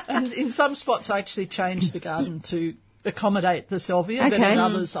 And in some spots, I actually changed the garden to accommodate the salvia, but in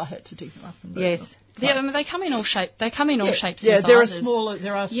others, I had to dig them up and move them. Yeah, I mean, they come in all shapes. They come in all shapes. Yeah, and there are sizes. smaller,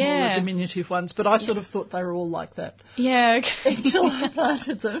 diminutive ones, but I sort of thought they were all like that. Yeah, okay. Until I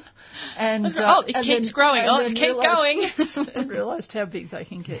planted them, and it keeps growing. Let's keep going. And realised how big they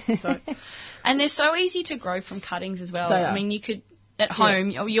can get. So. And they're so easy to grow from cuttings as well. They are. I mean, you could at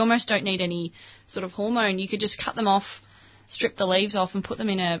home. You almost don't need any sort of hormone. You could just cut them off, strip the leaves off, and put them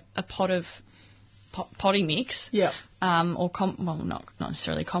in a pot of potting mix. Yeah. Or not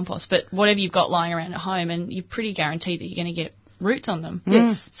necessarily compost, but whatever you've got lying around at home, and you're pretty guaranteed that you're going to get roots on them.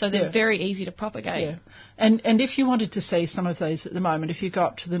 Yes. So they're very easy to propagate. Yeah. And if you wanted to see some of these at the moment, if you go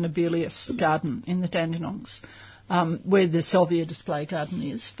up to the Nobelius garden in the Dandenongs, where the Salvia display garden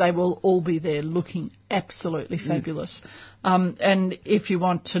is, they will all be there looking absolutely fabulous. And if you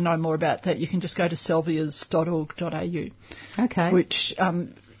want to know more about that, you can just go to salvias.org.au. Okay. Which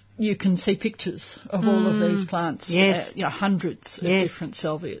you can see pictures of all of these plants. Yes. Hundreds of different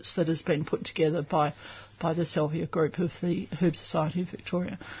salvias that has been put together by the Salvia group of the Herb Society of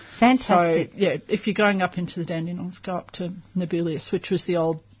Victoria. Fantastic. So, if you're going up into the Dandenongs, go up to Nobelius, which was the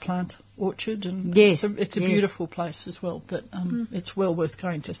old plant orchard. And it's a beautiful place as well, but it's well worth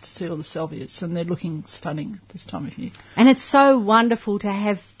going just to see all the salvias, and they're looking stunning this time of year. And it's so wonderful to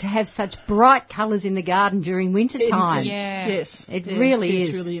have such bright colours in the garden during winter time. Yes. It really is.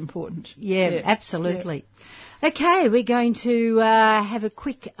 It's really important. Yeah, absolutely. Yeah. Okay, we're going to have a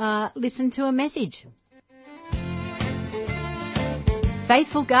quick listen to a message.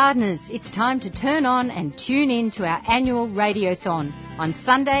 Faithful gardeners, it's time to turn on and tune in to our annual Radiothon on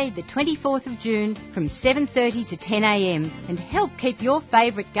Sunday the 24th of June from 7:30 to 10 a.m. and help keep your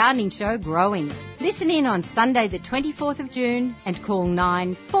favourite gardening show growing. Listen in on Sunday the 24th of June and call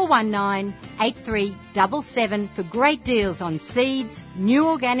 9419 8377 for great deals on seeds, new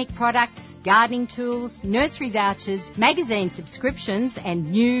organic products, gardening tools, nursery vouchers, magazine subscriptions and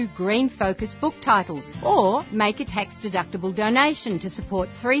new green focused book titles. Or make a tax-deductible donation to support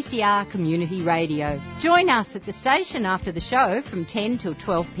 3CR Community Radio. Join us at the station after the show from 10 till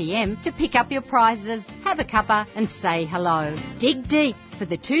 12 p.m. to pick up your prizes, have a cuppa and say hello. Dig deep for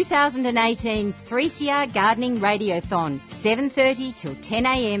the 2018 3CR Gardening Radiothon, 7:30 till 10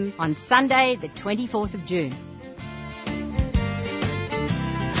 a.m. on Sunday the 24th of June.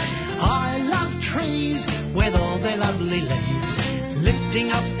 I love trees with all their lovely leaves,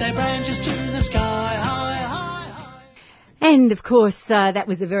 lifting up their branches to the sky, high, high, high. And, of course, that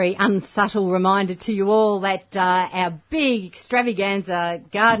was a very unsubtle reminder to you all that our big extravaganza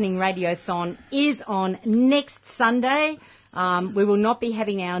gardening radiothon is on next Sunday. We will not be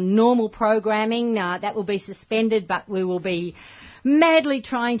having our normal programming. That will be suspended, but we will be madly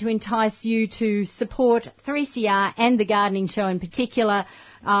trying to entice you to support 3CR and the gardening show in particular,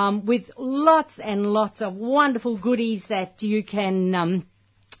 with lots and lots of wonderful goodies that you can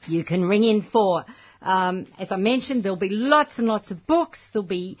ring in for. As I mentioned, there'll be lots and lots of books. There'll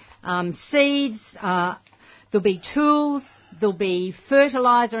be seeds. There'll be tools. There'll be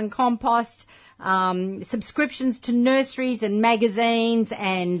fertiliser and compost. Subscriptions to nurseries and magazines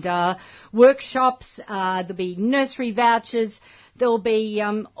and workshops. There'll be nursery vouchers. There'll be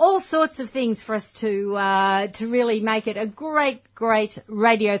all sorts of things for us to really make it a great, great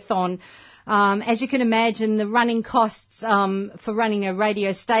radiothon. As you can imagine, the running costs for running a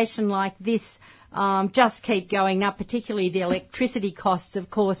radio station like this just keep going up, particularly the electricity costs,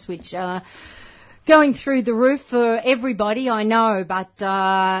 of course, which are going through the roof for everybody, I know, but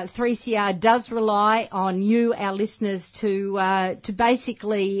 3CR does rely on you, our listeners, to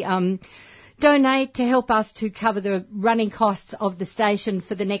basically donate to help us to cover the running costs of the station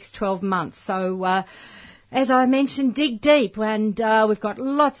for the next 12 months. So, as I mentioned, dig deep, and we've got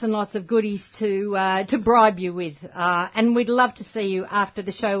lots and lots of goodies to bribe you with. And we'd love to see you after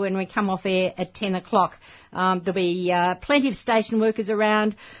the show when we come off air at 10 o'clock. There'll be plenty of station workers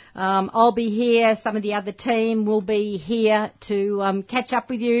around. I'll be here. Some of the other team will be here to catch up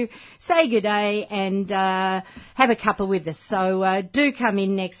with you, say good day, and have a cuppa with us. So do come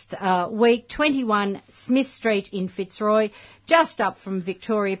in next week, 21 Smith Street in Fitzroy, just up from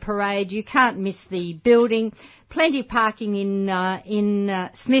Victoria Parade. You can't miss the building. Plenty of parking in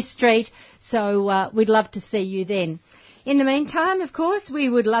Smith Street, so we'd love to see you then. In the meantime, of course, we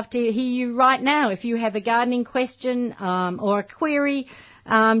would love to hear you right now. If you have a gardening question or a query,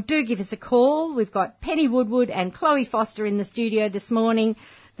 do give us a call. We've got Penny Woodward and Chloe Foster in the studio this morning.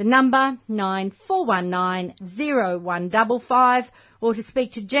 The number 94190155, or to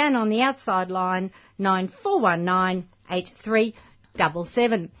speak to Jan on the outside line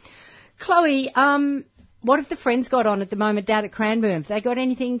 94198377. Chloe, what have the friends got on at the moment down at Cranbourne? Have they got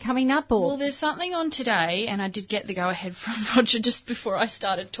anything coming up? Or? Well, there's something on today, and I did get the go-ahead from Roger just before I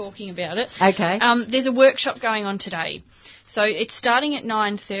started talking about it. Okay. There's a workshop going on today. So it's starting at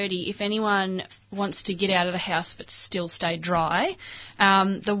 9:30. If anyone wants to get out of the house but still stay dry,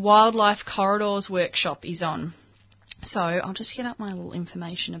 the Wildlife Corridors workshop is on. So I'll just get up my little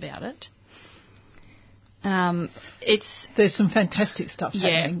information about it. There's some fantastic stuff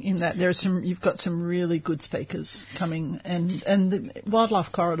happening in that. You've got some really good speakers coming, and the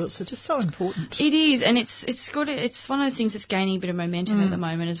wildlife corridors are just so important. It is, and it's good. It's one of those things that's gaining a bit of momentum at the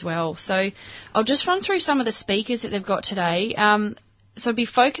moment as well. So I'll just run through some of the speakers that they've got today. So I'll be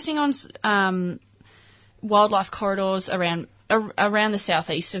focusing on wildlife corridors around the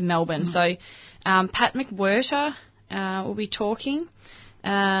southeast of Melbourne. So Pat McWhirter will be talking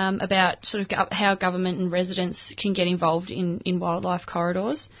about sort of how government and residents can get involved in wildlife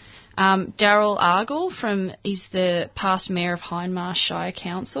corridors. Daryl Argall is the past mayor of Hindmarsh Shire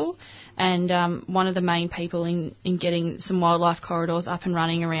Council and one of the main people in getting some wildlife corridors up and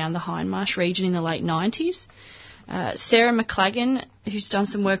running around the Hindmarsh region in the late 90s. Sarah McLagan, who's done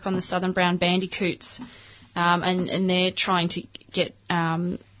some work on the southern brown bandicoots, and they're trying to get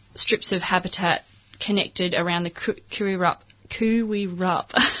strips of habitat connected around the Kuwirup,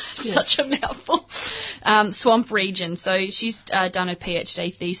 such a mouthful, swamp region. So she's done a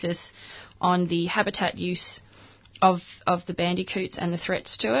PhD thesis on the habitat use of the bandicoots and the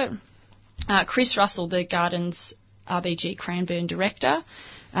threats to it. Chris Russell, the Gardens RBG Cranbourne director,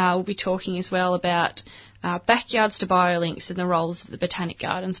 will be talking as well about Backyards to Biolinks and the roles that the Botanic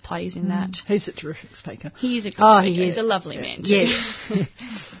Gardens plays in that. He's a terrific speaker. He is a good speaker. He is. He's a lovely man too. Yes.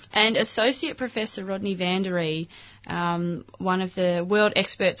 And Associate Professor Rodney Vandery, one of the world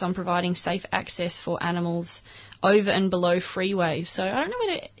experts on providing safe access for animals over and below freeways. So I don't know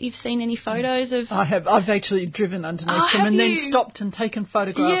whether you've seen any photos of... I have. I've actually driven underneath them and then stopped and taken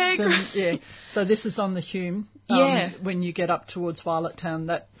photographs. So this is on the Hume. When you get up towards Violet Town,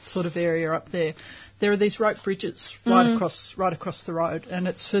 that sort of area up there. There are these rope bridges right across the road, and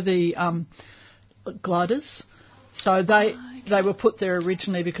it's for the gliders. So they were put there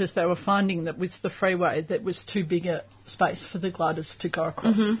originally because they were finding that with the freeway that was too big a space for the gliders to go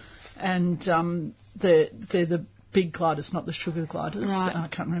across. And they're the big gliders, not the sugar gliders. Right. I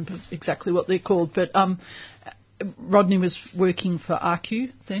can't remember exactly what they're called, but Rodney was working for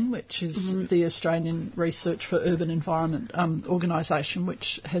ARCU then, which is the Australian Research for Urban Environment organisation,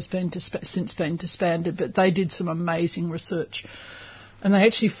 which has been since been disbanded, but they did some amazing research. And they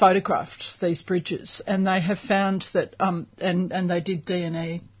actually photographed these bridges, and they have found that, and they did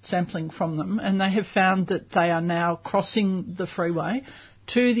DNA sampling from them, and they have found that they are now crossing the freeway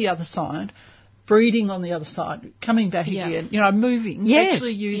to the other side, breeding on the other side, coming back again, moving,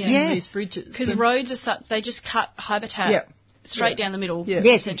 actually using these bridges. Because roads are such, they just cut habitat straight down the middle.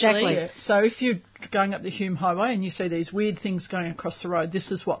 Yes, exactly. Yeah. So if you're going up the Hume Highway and you see these weird things going across the road,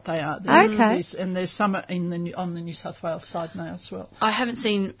 this is what they are. Okay. And there's some on the New South Wales side now as well. I haven't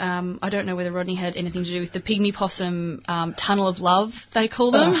seen, I don't know whether Rodney had anything to do with the pygmy possum Tunnel of Love, they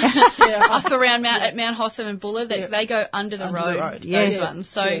call them, up around at Mount Hotham and Buller. They go under the road, those ones.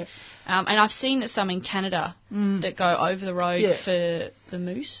 So, and I've seen some in Canada that go over the road for the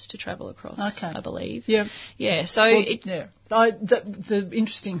moose to travel across, I believe. Yeah, so the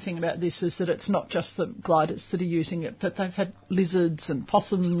interesting thing about this is that it's not just the gliders that are using it, but they've had lizards and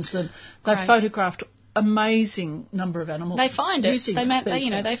possums, and they've photographed amazing number of animals. They find it.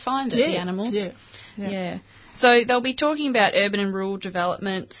 They find it, the animals. Yeah. So they'll be talking about urban and rural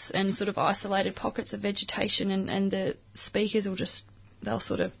developments and sort of isolated pockets of vegetation, and the speakers they'll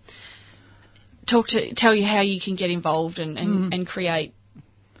sort of tell you how you can get involved and create.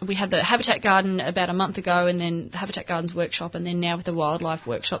 We had the Habitat Garden about a month ago, and then the Habitat Gardens workshop, and then now with the wildlife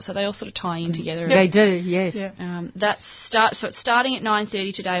workshop. So they all sort of tie in together. They do, yes. So it's starting at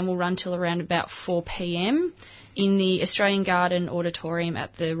 9:30 today and will run till around about 4 p.m. in the Australian Garden Auditorium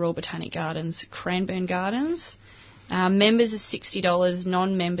at the Royal Botanic Gardens, Cranbourne Gardens. Members are $60,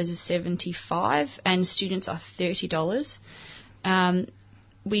 non-members are $75, and students are $30.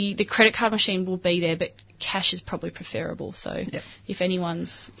 The credit card machine will be there, but cash is probably preferable. So if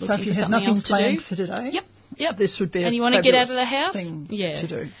anyone's looking for something else to do for today, this would be and you want to get out of the house, to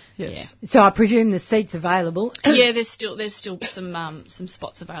do. Yes. So I presume the seats available. There's still some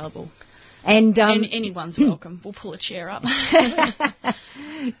spots available. And anyone's welcome. We'll pull a chair up.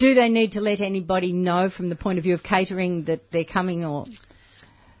 Do they need to let anybody know from the point of view of catering that they're coming, or?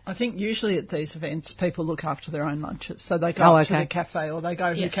 I think usually at these events people look after their own lunches. So they go to the cafe, or they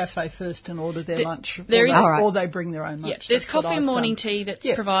go to the cafe first and order their lunch, or they bring their own lunch. There's coffee and morning tea that's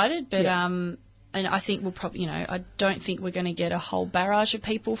provided, but and I think we'll probably, I don't think we're going to get a whole barrage of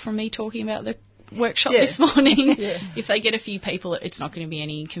people from me talking about the workshop this morning. If they get a few people, it's not going to be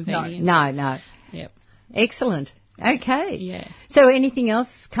any inconvenience. No. Yep. Excellent. Okay. Yeah. So anything else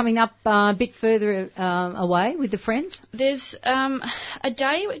coming up a bit further away with the friends? There's a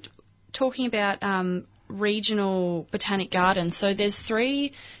day talking about regional botanic gardens. So there's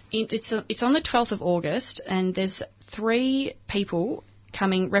three. It's on the 12th of August, and there's 3 people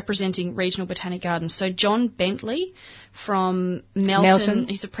coming representing regional botanic gardens. So John Bentley from Melton.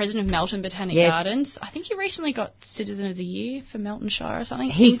 He's the president of Melton Botanic Gardens. I think he recently got Citizen of the Year for Melton Shire or something.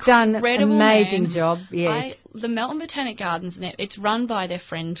 He's done an amazing job, the Melton Botanic Gardens, it's run by their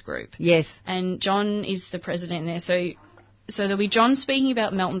Friends group. Yes. And John is the president there. So there'll be John speaking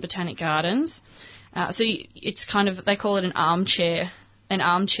about Melton Botanic Gardens. So it's kind of, they call it an armchair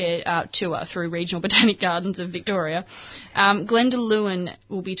tour through regional botanic gardens of Victoria. Glenda Lewin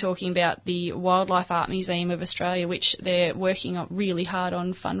will be talking about the Wildlife Art Museum of Australia, which they're working on really hard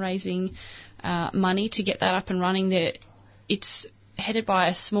on fundraising money to get that up and running. It's headed by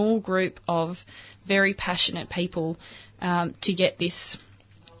a small group of very passionate people to get this,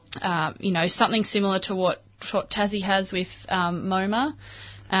 something similar to what Tassie has with MoMA,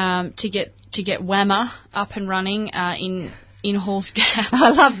 to get WAMA up and running in Halls Gap.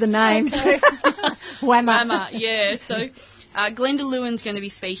 I love the name. WAMA, yeah. So Glenda Lewin's going to be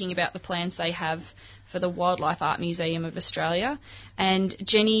speaking about the plans they have for the Wildlife Art Museum of Australia, and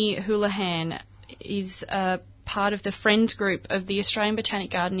Jenny Houlihan is a part of the Friends group of the Australian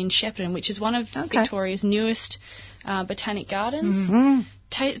Botanic Garden in Shepparton, which is one of Victoria's newest botanic gardens. Mm-hmm.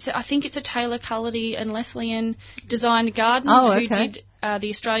 I think it's a Taylor Cullity and Lethlean designed garden who did the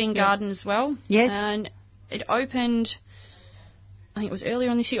Australian garden as well. Yes. And it opened, I think it was earlier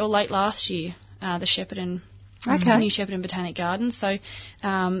on this year or late last year, the Shepparton, new Shepparton Botanic Garden. So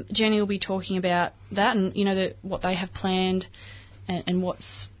Jenny will be talking about that and, you know, what they have planned and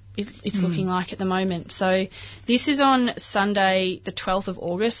what's it's looking like at the moment. So this is on Sunday, the 12th of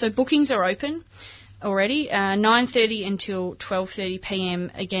August. So bookings are open already, 9:30 until 12:30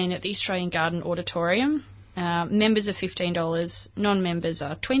 p.m. again at the Australian Garden Auditorium. Members are $15, non-members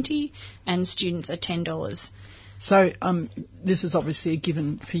are $20, and students are $10. So this is obviously a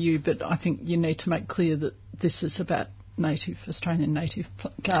given for you, but I think you need to make clear that this is about Australian native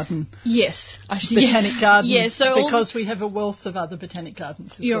garden. Yes, botanic gardens. Yes, so because we have a wealth of other botanic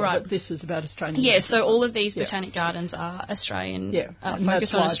gardens as well. Right. But this is about Australian. Yeah, so all of these botanic gardens are Australian. Yeah,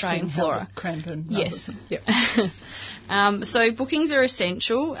 focus on Australian flora. Cranbourne. Yes. Yep. So bookings are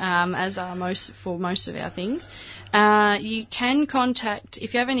essential, as are most of our things. You can contact,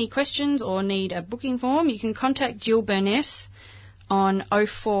 if you have any questions or need a booking form, you can contact Jill Burness on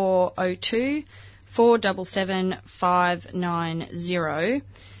 0402 477 590.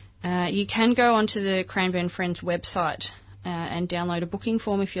 You can go onto the Cranbourne Friends website and download a booking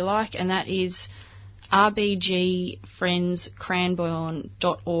form if you like, and that is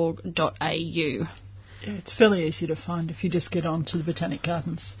rbgfriendscranbourne.org.au. It's fairly easy to find if you just get onto the Botanic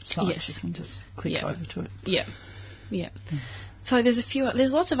Gardens site. Yes. You can just click over to it. Yeah. So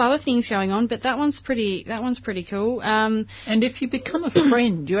there's lots of other things going on, but that one's pretty cool. And if you become a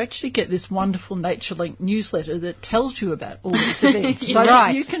friend, you actually get this wonderful NatureLink newsletter that tells you about all these events. So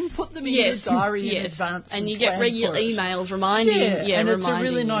that you can put them in your diary in advance. And you get regular emails reminding you. And it's a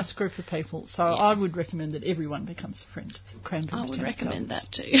really nice group of people. So I would recommend that everyone becomes a friend of Cranbourne. I would recommend Gardens.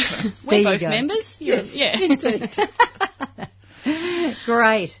 that too. We're both members. Yes, indeed.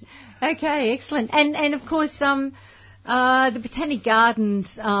 Great. Okay, excellent. And of course, the Botanic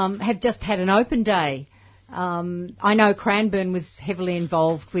Gardens have just had an open day. I know Cranbourne was heavily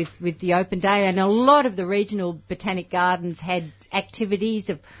involved with the open day, and a lot of the regional Botanic Gardens had activities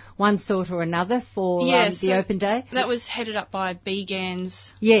of one sort or another for the open day. That was headed up by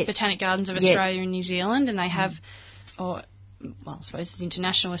BGAN's Botanic Gardens of Australia and New Zealand, and they have, I suppose it's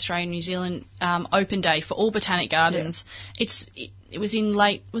International Australia and New Zealand Open Day for all Botanic Gardens. Yeah. It was in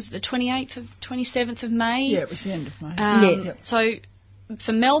was it the 27th of May? Yeah, it was the end of May. So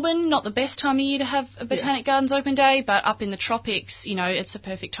for Melbourne, not the best time of year to have a Botanic Gardens Open Day, but up in the tropics, you know, it's the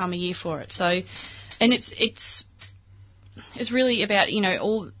perfect time of year for it. So, and it's really about, you know,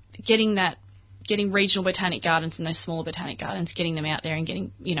 all getting regional botanic gardens and those smaller botanic gardens, getting them out there and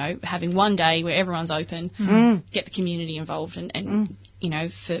getting, you know, having one day where everyone's open, get the community involved and you know,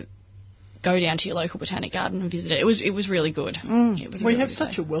 go down to your local botanic garden and visit it. It was really good. We have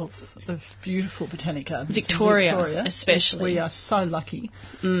such a wealth of beautiful botanic gardens. Victoria especially. We are so lucky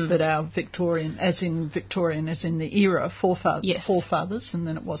that our Victorian, as in the era, forefathers, and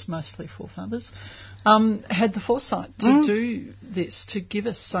then it was mostly forefathers, had the foresight to do this, to give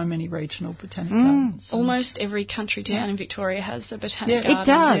us so many regional botanic gardens. Almost every country town in Victoria has a botanic garden. It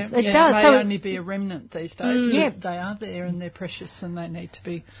does. It does. They may only be a remnant these days. They are there and they're precious and they need to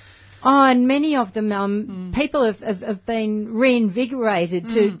be. Oh, and many of them, people have been reinvigorated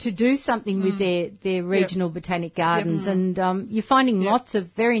to do something with their regional botanic gardens, and you're finding lots of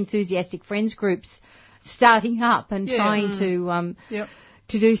very enthusiastic friends groups starting up and trying to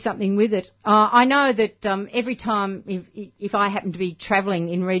do something with it. I know that every time, if I happen to be travelling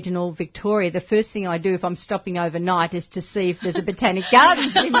in regional Victoria, the first thing I do if I'm stopping overnight is to see if there's a botanic garden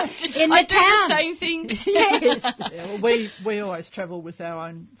in the town. I do the same thing. Yes. Well, we always travel with our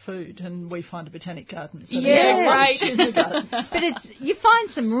own food and we find a botanic garden. So right. In the gardens. But you find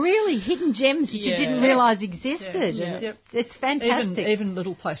some really hidden gems that you didn't realise existed. And it's fantastic. Even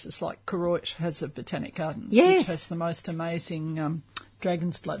little places like Koroit has a botanic garden, which has the most amazing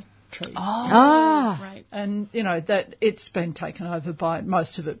dragon's blood tree. Right. And, you know, that it's been taken over by,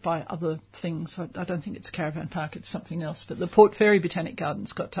 most of it by other things. I don't think it's Caravan Park, it's something else. But the Port Fairy Botanic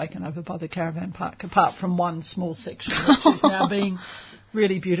Gardens got taken over by the Caravan Park, apart from one small section, which is now being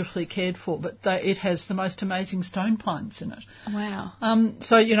really beautifully cared for. But it has the most amazing stone pines in it. Wow.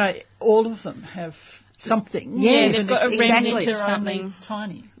 So, you know, all of them have something. Yeah, they've got a remnant of something.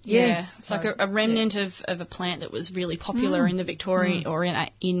 Tiny. Yeah, it's like a remnant of a plant that was really popular in the Victorian or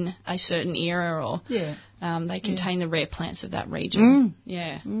in a certain era, or they contain the rare plants of that region.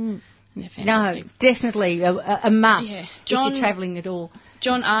 They're fantastic. No, definitely a must Yeah. if John- you're travelling at all.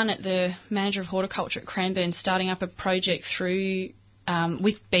 John Arnott, the manager of horticulture at Cranbourne, starting up a project through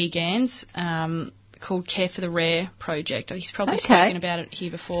with Bee Gans called Care for the Rare project. He's probably spoken about it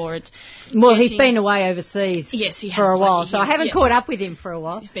here before. Well, he's been away overseas he for a has, while, like so I haven't caught up with him for a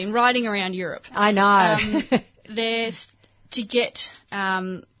while. He's been riding around Europe. I know. There's to get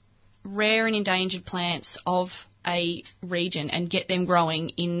rare and endangered plants of a region and get them growing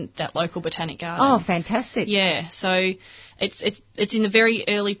in that local botanic garden. Oh, fantastic. Yeah, so it's in the very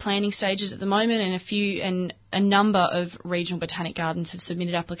early planning stages at the moment, and a number of regional botanic gardens have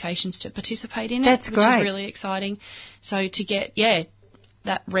submitted applications to participate in it. That's which great. is really exciting. So to get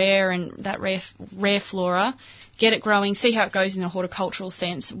that rare flora, get it growing, see how it goes in a horticultural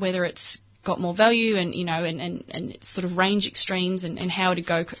sense, whether it's got more value and its sort of range extremes and how it'd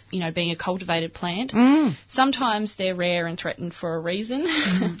go, being a cultivated plant. Sometimes they're rare and threatened for a reason,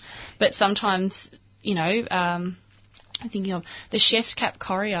 but sometimes, I'm thinking of the chef's cap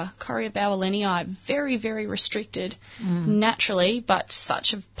Coria bauerlenii, very, very restricted naturally, but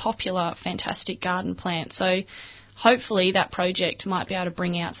such a popular, fantastic garden plant. So hopefully that project might be able to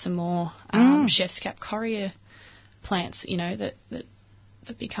bring out some more chef's cap Coria plants,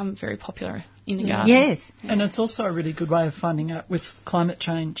 that become very popular in the garden. Yes. And it's also a really good way of finding out with climate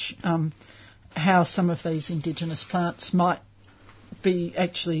change how some of these indigenous plants might be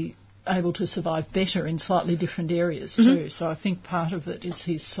actually able to survive better in slightly different areas too. So I think part of it is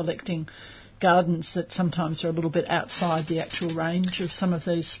he's selecting gardens that sometimes are a little bit outside the actual range of some of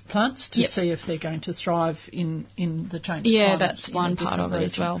these plants to see if they're going to thrive in the changed climate. Yeah, that's one part of it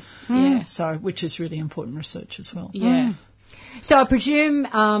as well. Yeah, so which is really important research as well. Yeah. So I presume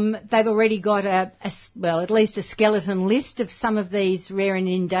they've already got at least a skeleton list of some of these rare and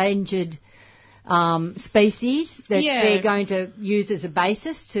endangered species that they're going to use as a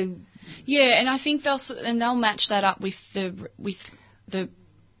basis to. Yeah, and I think they'll match that up with the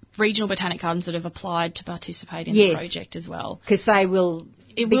regional botanic gardens that have applied to participate in the project as well. Because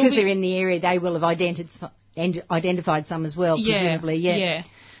they're in the area, they will have identified some as well, presumably. Yeah.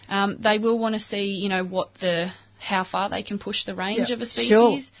 They will want to see, how far they can push the range of a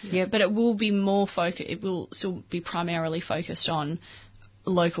species. Sure. Yep. But it will be more it will still be primarily focused on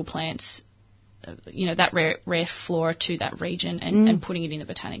local plants, that rare flora to that region and putting it in the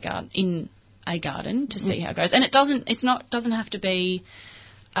botanic garden, in a garden to see how it goes. And it doesn't have to be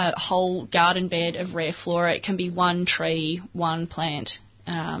a whole garden bed of rare flora. It can be one tree, one plant,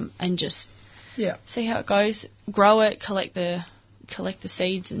 and just see how it goes. Grow it, collect the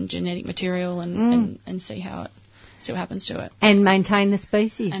seeds and genetic material, and see what happens to it. And maintain the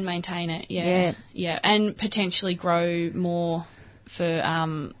species. And maintain it, yeah. And potentially grow more for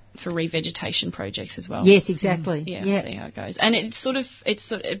revegetation projects as well. Yes, exactly. See how it goes. And it's sort of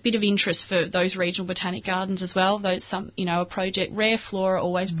a bit of interest for those regional botanic gardens as well. A project, rare flora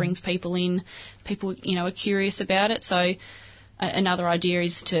always brings people in. People, are curious about it. So another idea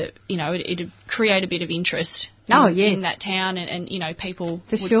is to, it'd create a bit of interest in that town and people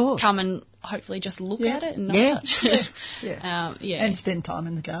would come and hopefully just look at it and not touch it. And spend time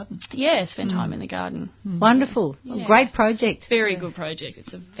in the garden. Yeah, spend time in the garden. Wonderful. Yeah. Great project. Very good project.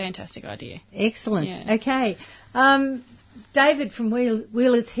 It's a fantastic idea. Excellent. Yeah. Okay. David from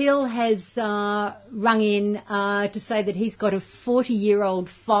Wheelers Hill has rung in to say that he's got a 40-year-old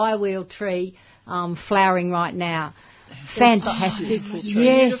firewheel tree flowering right now. Fantastic.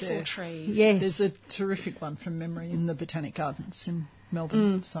 Beautiful trees. Yes. There's a terrific one from memory in the Botanic Gardens in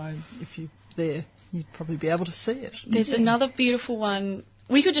Melbourne. So if you're there, you'd probably be able to see it. There's another beautiful one.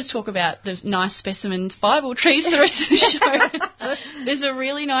 We could just talk about the nice specimens fireball trees for the rest of the show. There's a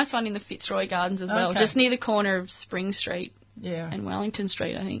really nice one in the Fitzroy Gardens as well, just near the corner of Spring Street and Wellington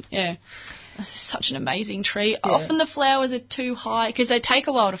Street, I think. Yeah. That's such an amazing tree. Yeah. Often the flowers are too high because they take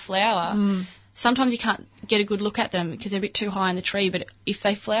a while to flower. Sometimes you can't get a good look at them because they're a bit too high in the tree, but if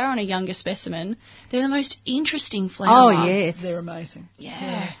they flower on a younger specimen, they're the most interesting flower. Oh, yes. They're amazing.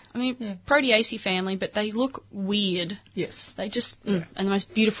 Yeah. I mean, Proteaceae family, but they look weird. Yes. They just, and the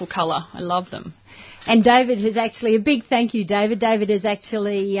most beautiful colour. I love them. And David has actually, a big thank you, David. David has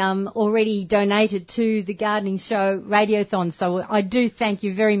actually already donated to the Gardening Show Radiothon, so I do thank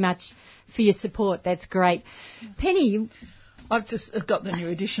you very much for your support. That's great. Penny, I've just got the new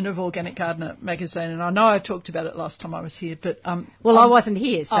edition of Organic Gardener magazine, and I know I talked about it last time I was here, but... I wasn't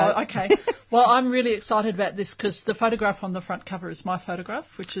here, so... Oh, okay. Well, I'm really excited about this because the photograph on the front cover is my photograph,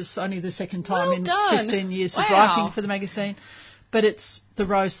 which is only the second time 15 years of writing for the magazine. but it's the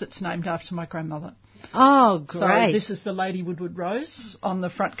rose that's named after my grandmother. Oh, great. So this is the Lady Woodward rose on the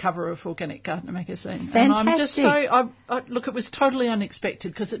front cover of Organic Gardener magazine. Fantastic. And I'm just so, look, it was totally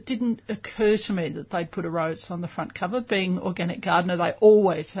unexpected because it didn't occur to me that they'd put a rose on the front cover. Being Organic Gardener, they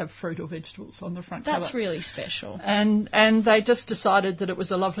always have fruit or vegetables on the front cover. That's really special. And they just decided that it was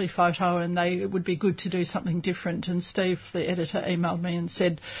a lovely photo and it would be good to do something different. And Steve, the editor, emailed me and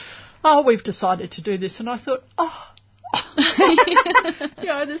said, we've decided to do this. And I thought,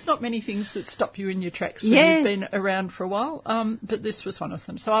 there's not many things that stop you in your tracks when you've been around for a while, but this was one of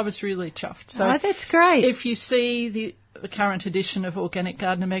them. So I was really chuffed. So that's great. If you see the current edition of Organic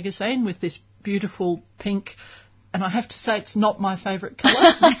Gardener magazine with this beautiful pink, and I have to say it's not my favourite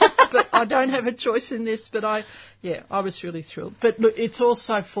colour, but I don't have a choice in this, but I was really thrilled. But look, it's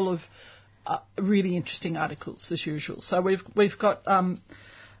also full of really interesting articles as usual. So we've got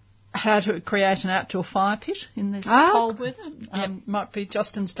how to create an outdoor fire pit in this cold weather. Might be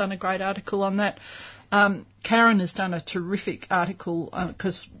Justin's done a great article on that. Karen has done a terrific article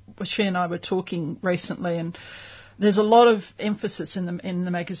because she and I were talking recently, and there's a lot of emphasis in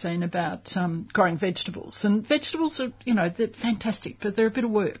the magazine about growing vegetables. And vegetables are, they're fantastic, but they're a bit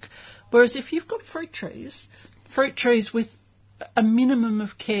of work. Whereas if you've got fruit trees with a minimum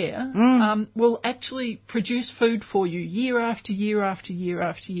of care will actually produce food for you year after year after year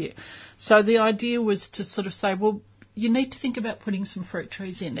after year. So the idea was to sort of say, well, you need to think about putting some fruit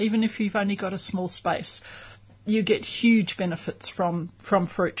trees in. Even if you've only got a small space, you get huge benefits from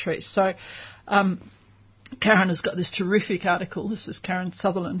fruit trees. So Karen has got this terrific article, this is Karen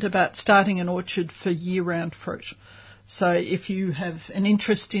Sutherland, about starting an orchard for year-round fruit. So if you have an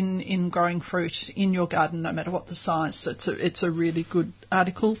interest in growing fruit in your garden, no matter what the size, it's a really good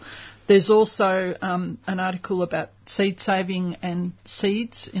article. There's also an article about seed saving and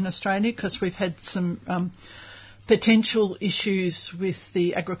seeds in Australia, because we've had some potential issues with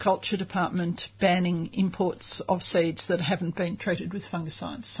the Agriculture Department banning imports of seeds that haven't been treated with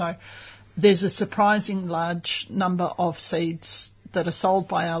fungicides. So there's a surprising large number of seeds that are sold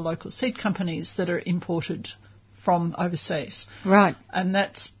by our local seed companies that are imported from overseas. Right. And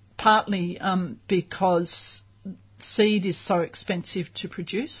that's partly because seed is so expensive to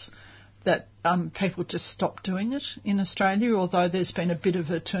produce that people just stop doing it in Australia, although there's been a bit of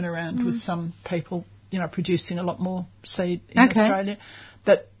a turnaround with some people, producing a lot more seed in Australia.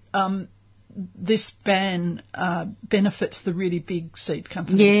 But this ban benefits the really big seed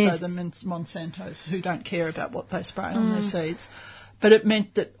companies, so the Monsantos, who don't care about what they spray on their seeds. But it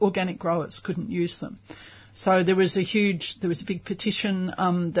meant that organic growers couldn't use them. So there was a big petition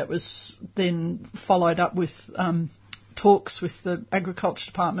that was then followed up with talks with the Agriculture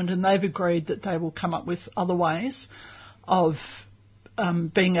Department, and they've agreed that they will come up with other ways of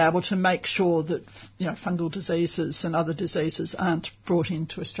being able to make sure that fungal diseases and other diseases aren't brought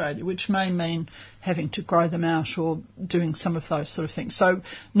into Australia, which may mean having to grow them out or doing some of those sort of things. So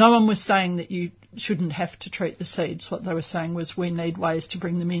no one was saying that you shouldn't have to treat the seeds. What they were saying was we need ways to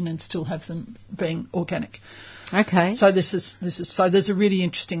bring them in and still have them being organic. Okay. So there's a really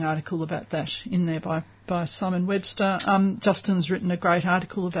interesting article about that in there by Simon Webster. Justin's written a great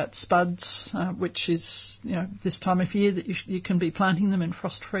article about spuds, which is this time of year that you can be planting them in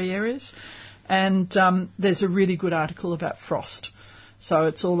frost-free areas, and there's a really good article about frost. So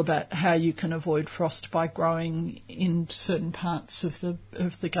it's all about how you can avoid frost by growing in certain parts of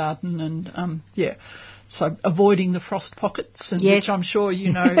the garden, and so avoiding the frost pockets, and which I'm sure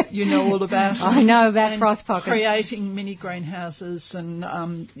you know all about. I know about frost pockets. Creating mini greenhouses and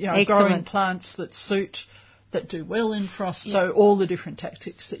growing plants that do well in frost. Yeah. So all the different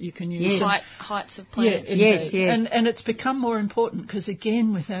tactics that you can use. Yes. Heights of plants. Yes. And it's become more important because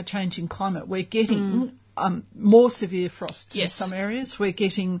again, with our changing climate, we're getting more severe frosts in some areas.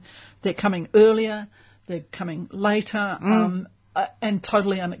 They're coming earlier, they're coming later, and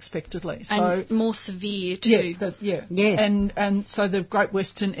totally unexpectedly. And so more severe too. Yes. And so the Great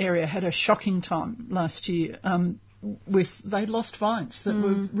Western area had a shocking time last year. They lost vines that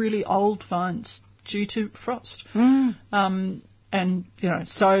were really old vines due to frost. And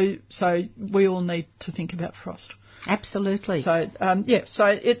so we all need to think about frost. Absolutely. So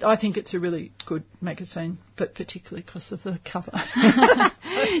I think it's a really good magazine, but particularly because of the cover.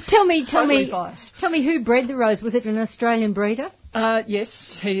 Tell me who bred the rose. Was it an Australian breeder?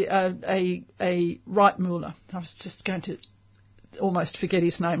 Yes, a Reitmuller. I was just going to almost forget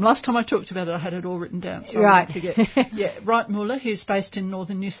his name. Last time I talked about it, I had it all written down, so I didn't forget. Reitmuller. He's based in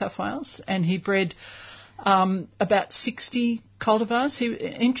northern New South Wales, and he bred about 60 cultivars.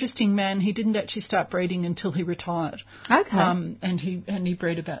 Interesting man. He didn't actually start breeding until he retired. Okay. And he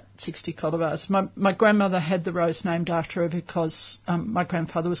bred about 60 cultivars. My grandmother had the rose named after her because my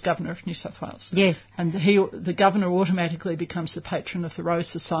grandfather was Governor of New South Wales. Yes. And the Governor automatically becomes the patron of the Rose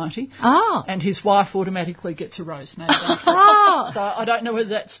Society. Oh. And his wife automatically gets a rose named after her. Oh. So I don't know whether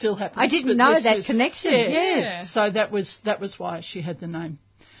that still happens. I didn't know that connection. Yes. So that was why she had the name.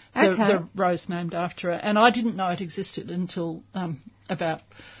 Okay. The rose named after her. And I didn't know it existed until about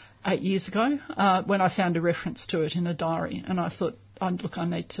 8 years ago when I found a reference to it in a diary. And I thought, I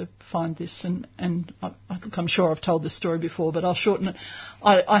need to find this. And I'm sure I've told this story before, but I'll shorten it.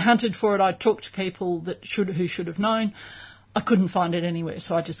 I hunted for it. I talked to people who should have known. I couldn't find it anywhere,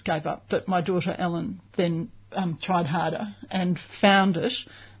 so I just gave up. But my daughter Ellen then tried harder and found it.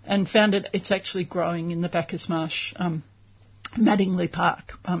 It's actually growing in the Bacchus Marsh Madingley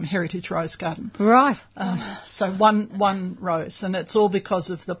Park Heritage Rose Garden. Right. So one rose, and it's all because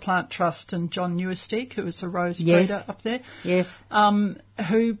of the Plant Trust and John Newesteek, who was a rose breeder up there. Yes.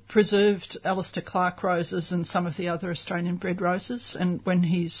 Who preserved Alistair Clark roses and some of the other Australian bred roses. And when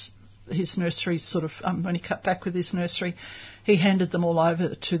his nursery when he cut back with his nursery, he handed them all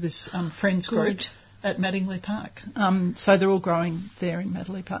over to this friends group at Madingley Park. So they're all growing there in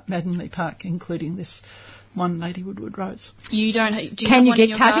Madingley Park, including this one Lady Woodward rose. Can you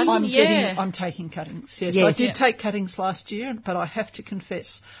get cuttings? I'm taking cuttings. Yes, yes. I did take cuttings last year, but I have to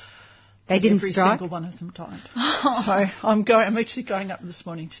confess they didn't every strike. single one of them died. So I'm actually going up this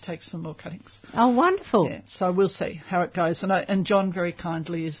morning to take some more cuttings. Oh, wonderful! Yeah, so we'll see how it goes. And John very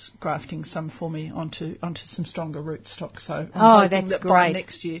kindly is grafting some for me onto some stronger rootstock. So I'm hoping that's that by great.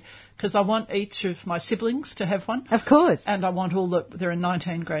 next year, because I want each of my siblings to have one. Of course. And I want there are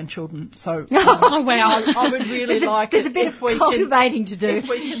 19 grandchildren, so oh wow! I would really there's a bit of cultivating to do. If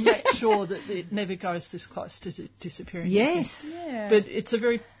we can make sure that it never goes this close to disappearing. Yes. Yeah. But it's a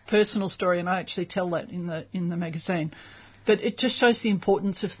very personal story, and I actually tell that in the magazine. But it just shows the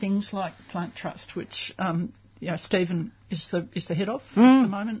importance of things like Plant Trust, which Stephen is the head of at the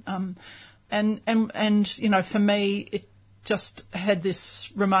moment. And for me, it just had this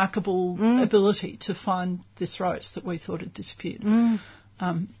remarkable ability to find this rose that we thought had disappeared.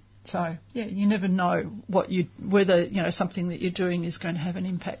 So you never know whether something that you're doing is going to have an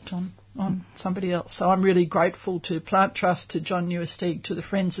impact on somebody else. So I'm really grateful to Plant Trust, to John Newesteek, to the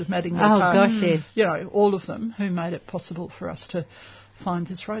Friends of Madingley Park. Oh gosh, yes. All of them who made it possible for us to find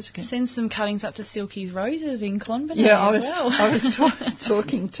this rose again. Send some cuttings up to Silky's Roses in Clonburney I was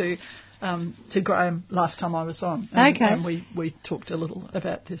talking to Graham last time I was on. And we talked a little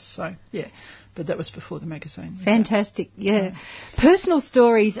about this. So but that was before the magazine. Fantastic, yeah. Personal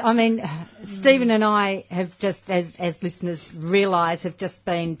stories. I mean, Stephen and I have just, as listeners realise, have just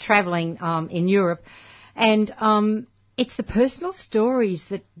been travelling in Europe, and it's the personal stories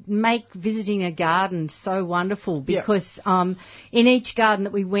that make visiting a garden so wonderful, because in each garden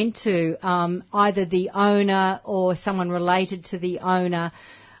that we went to, either the owner or someone related to the owner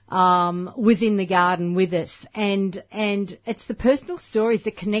was in the garden with us, and it's the personal stories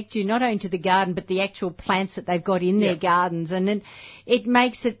that connect you not only to the garden but the actual plants that they've got in their gardens, and it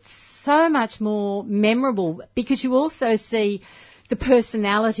makes it so much more memorable, because you also see the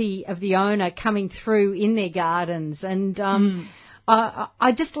personality of the owner coming through in their gardens, and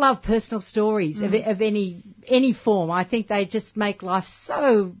I just love personal stories of any form. I think they just make life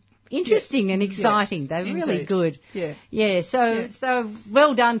so interesting and exciting. They're really good. Yeah. So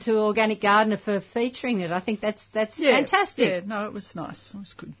well done to Organic Gardener for featuring it. I think that's fantastic. Yeah, no, it was nice. It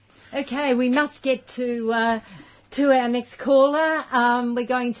was good. Okay, we must get to our next caller. We're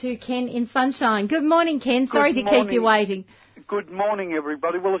going to Ken in Sunshine. Good morning, Ken. Sorry to keep you waiting. Good morning,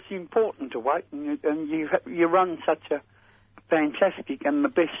 everybody. Well, it's important to wait, and you run such a fantastic and the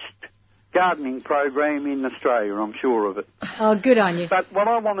best gardening program in Australia, I'm sure of it. Oh, good on you. But what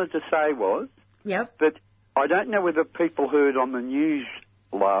I wanted to say was that I don't know whether people heard on the news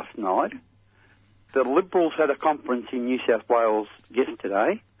last night, the Liberals had a conference in New South Wales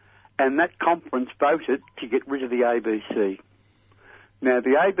yesterday, and that conference voted to get rid of the ABC. Now,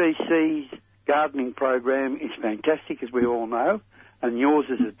 the ABC's gardening program is fantastic, as we all know, and yours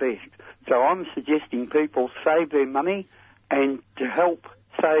is the best. So I'm suggesting people save their money, and to help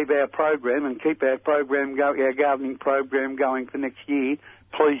save our program and keep our gardening program going for next year,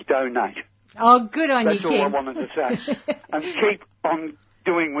 please donate. Oh, good on you, Ken. That's all I wanted to say. And keep on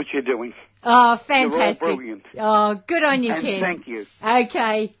doing what you're doing. Oh, fantastic. You're all brilliant. Oh, good on you, and Ken. Thank you.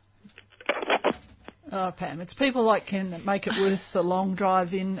 Okay. Oh, Pam, it's people like Ken that make it worth the long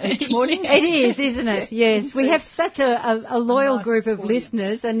drive in each morning. It is, isn't it? Yes. We have such a loyal nice group of audience.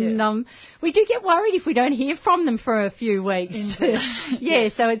 Listeners, and we do get worried if we don't hear from them for a few weeks.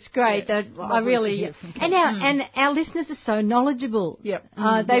 So it's great. Yeah. I really... And our listeners are so knowledgeable. Yep.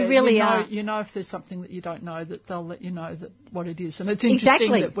 They really are. You know if there's something that you don't know, that they'll let you know that what it is. And it's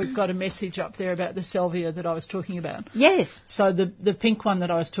interesting that we've got a message up there about the salvia that I was talking about. Yes. So the pink one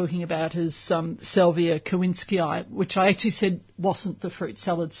that I was talking about is salvia Kowinskii, which I actually said wasn't the fruit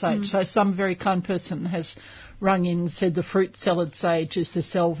salad sage. So some very kind person has rung in and said the fruit salad sage is the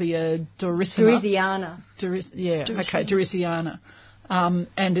Salvia dorisiana. Dorisiana.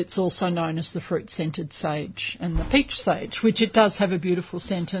 And it's also known as the fruit-scented sage and the peach sage, which it does have a beautiful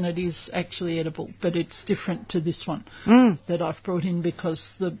scent and it is actually edible, but it's different to this one that I've brought in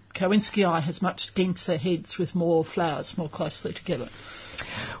because the Kowinskii has much denser heads with more flowers more closely together.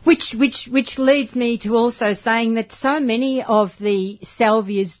 Which leads me to also saying that so many of the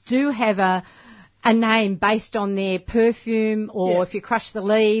salvias do have a name based on their perfume or if you crush the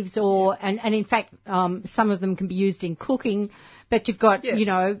leaves and in fact some of them can be used in cooking, but you've got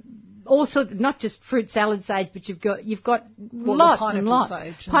all sorts, not just fruit salad sage, but you've got lots and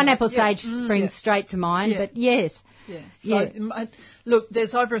lots. Pineapple sage springs straight to mind, but yes. Yeah. So, look,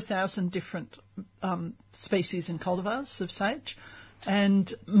 there's over 1,000 different species and cultivars of sage,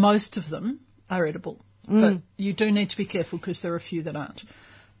 and most of them are edible. But you do need to be careful because there are a few that aren't.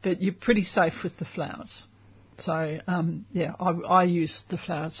 But you're pretty safe with the flowers. So, I use the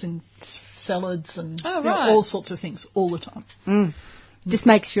flowers in salads and all sorts of things all the time. Just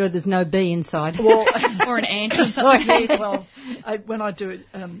make sure there's no bee inside. Well, or an ant or something. When I do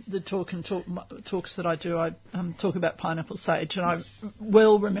the talks that I do, I talk about pineapple sage, and I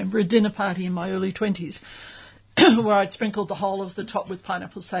well remember a dinner party in my early 20s where I'd sprinkled the whole of the top with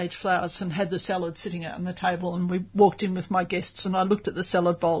pineapple sage flowers and had the salad sitting out on the table, and we walked in with my guests and I looked at the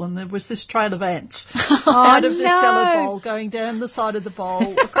salad bowl and there was this trail of ants out of the salad bowl going down the side of the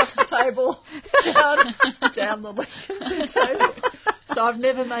bowl, across the table, down the length of the table. So I've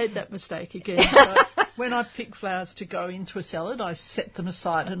never made that mistake again. So when I pick flowers to go into a salad, I set them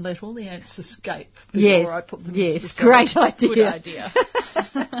aside and let all the ants escape before I put them into the salad. Great idea. Good idea.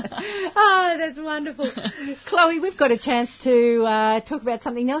 Oh, that's wonderful. Chloe, we've got a chance to talk about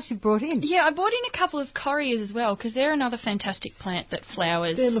something else you brought in. Yeah, I brought in a couple of correas as well because they're another fantastic plant that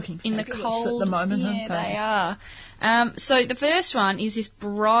flowers in the cold at the moment, aren't they? They are. So the first one is this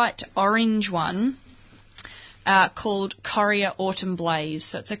bright orange one. Called Correa autumn blaze.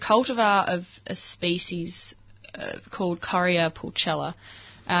 So it's a cultivar of a species called Correa pulchella.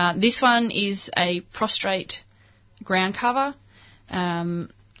 This one is a prostrate ground cover,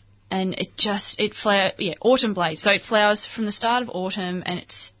 and autumn blaze. So it flowers from the start of autumn, and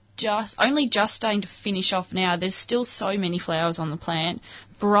it's only just starting to finish off now. There's still so many flowers on the plant,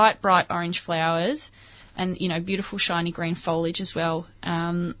 bright orange flowers, and beautiful shiny green foliage as well.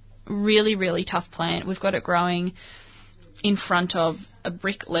 Really, really tough plant. We've got it growing in front of a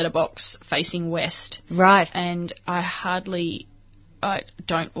brick letterbox facing west. Right. And I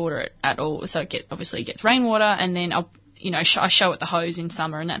don't water it at all. So obviously it gets rainwater, and then I show it the hose in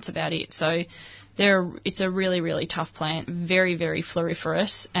summer, and that's about it. So it's a really, really tough plant. Very, very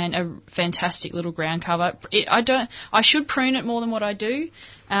floriferous, and a fantastic little ground cover. I should prune it more than what I do,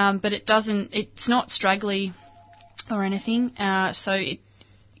 but it's not straggly or anything. So it,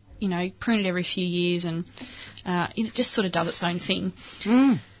 prune it every few years, and it just sort of does its own thing.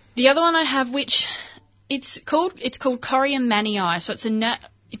 The other one I have, which it's called Correa mannii, so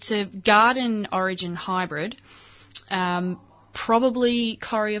it's a garden origin hybrid, probably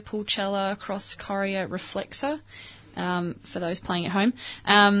Correa pulchella cross Correa reflexa, for those playing at home.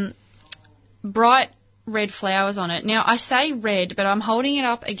 Bright red flowers on it. Now, I say red, but I'm holding it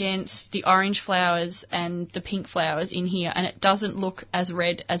up against the orange flowers and the pink flowers in here, and it doesn't look as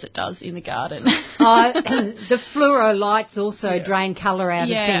red as it does in the garden. The fluoro lights also drain colour out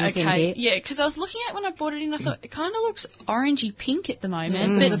of things in here. Yeah, because I was looking at it when I brought it in, I thought it kind of looks orangey pink at the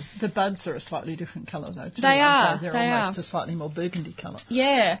moment. But the buds are a slightly different colour though, too. They are. They're almost a slightly more burgundy colour.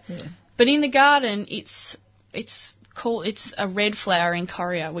 Yeah. But in the garden, it's a red flowering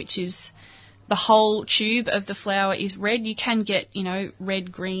Correa, which is... The whole tube of the flower is red. You can get,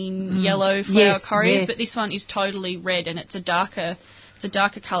 red, green, yellow flower correas, but this one is totally red, and it's a darker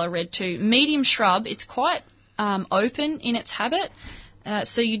colour red too. Medium shrub. It's quite open in its habit,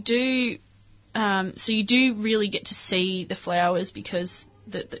 so you do really get to see the flowers because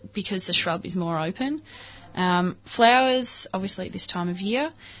the shrub is more open. Flowers, obviously at this time of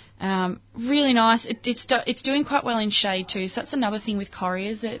year. Really nice. It's doing quite well in shade too. So that's another thing with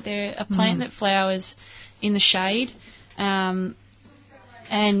correas. They're a plant that flowers in the shade, and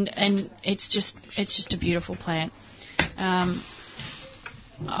it's just a beautiful plant.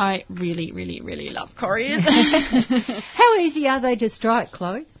 I really, really, really love correas. How easy are they to strike,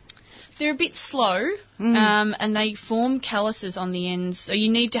 Chloe? They're a bit slow, and they form calluses on the ends. So you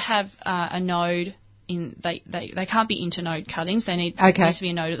need to have a node. They can't be internode cuttings. There needs to be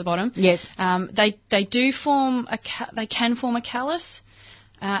a node at the bottom. Yes. They do form they can form a callus,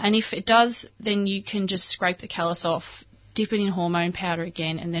 and if it does, then you can just scrape the callus off, dip it in hormone powder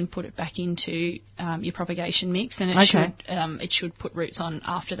again, and then put it back into your propagation mix, and it should put roots on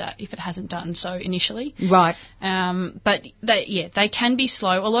after that if it hasn't done so initially. Right. But they can be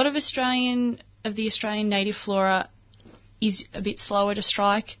slow. A lot of the Australian native flora is a bit slower to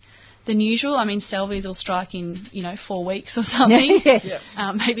strike than usual. I mean, salvias will strike in 4 weeks or something.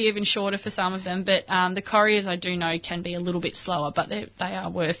 Maybe even shorter for some of them. But the correas I do know can be a little bit slower, but they are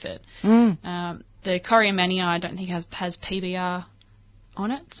worth it. The Correa mannii I don't think has PBR on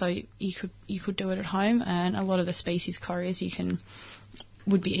it, so you could do it at home. And a lot of the species correas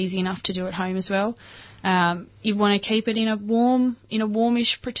would be easy enough to do at home as well. You want to keep it in a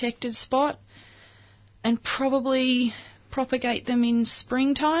warmish protected spot, and probably propagate them in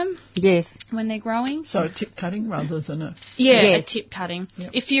springtime. Yes. When they're growing. So a tip cutting rather than a... a tip cutting. Yep.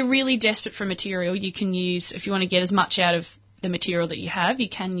 If you're really desperate for material, you can use, if you want to get as much out of the material that you have, you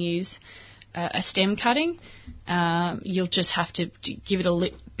can use a stem cutting. You'll just have to give it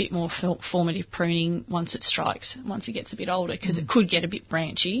a bit more formative pruning once it gets a bit older, because it could get a bit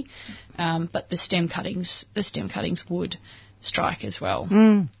branchy. But the stem cuttings would strike as well.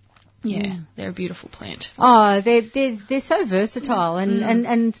 Yeah, they're a beautiful plant. Oh, they're so versatile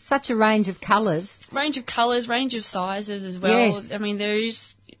and such a range of colours. Range of colours, range of sizes as well. Yes. I mean,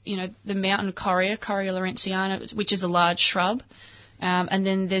 there's, the mountain Correa lawrenceana, which is a large shrub. And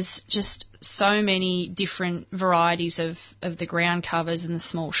then there's just so many different varieties of the ground covers and the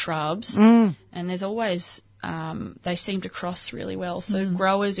small shrubs. And there's always, they seem to cross really well. So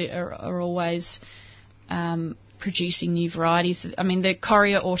growers are always producing new varieties. I mean, the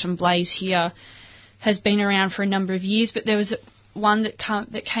Correa autumn blaze here has been around for a number of years, but there was one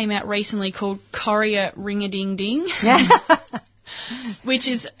that came out recently called Correa ring-a-ding-ding, which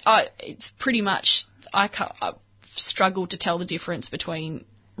is, it's pretty much, I've struggled to tell the difference between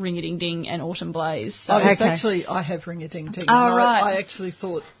ring-a-ding-ding and autumn blaze. So I have ring-a-ding-ding. Oh, right. I actually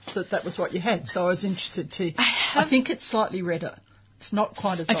thought that was what you had, so I was interested to... I think it's slightly redder. It's not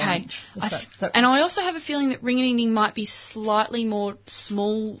quite as orange as that. And I also have a feeling that ring-a-ding-ding might be slightly more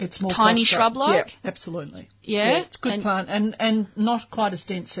small, it's more tiny shrub-like. Yeah, absolutely. Yeah? It's a good plant and not quite as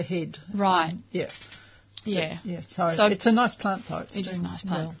dense a head. Right. Yeah. So it's a nice plant, though. It's a nice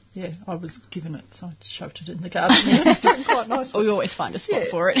plant. Well. I was given it, so I shoved it in the garden. It's doing quite nicely. We always find a spot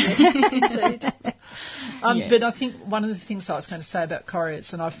for it. Indeed. But I think one of the things I was going to say about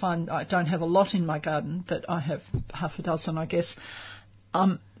correas, and I find I don't have a lot in my garden, but I have half a dozen, I guess.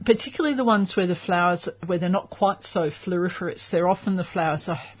 Particularly the ones where the flowers, where they're not quite so floriferous, they're often the flowers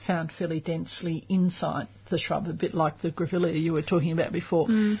are found fairly densely inside the shrub, a bit like the grevillea you were talking about before.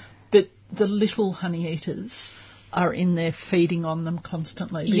 But the little honey eaters are in there feeding on them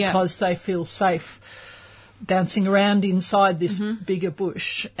constantly because they feel safe bouncing around inside this bigger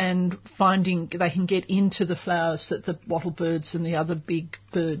bush and finding they can get into the flowers that the wattlebirds and the other big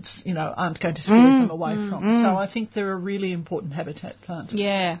birds, aren't going to scare them away from. So I think they're a really important habitat plant.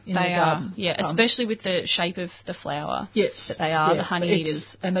 Yeah, in they the are. garden. Yeah, especially with the shape of the flower. Yes. That they are the honey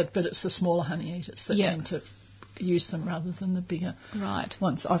eaters. But it's the smaller honey eaters that tend to use them rather than the bigger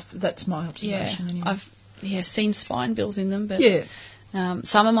ones. That's my observation anyway. I've seen spinebills in them, but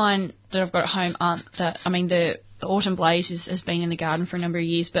some of mine that I've got at home aren't that. I mean, the autumn blaze has been in the garden for a number of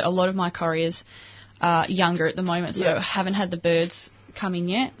years, but a lot of my correas are younger at the moment, so I haven't had the birds coming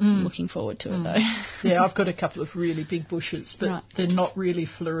yet. Looking forward to it, though. Yeah, I've got a couple of really big bushes, but they're not really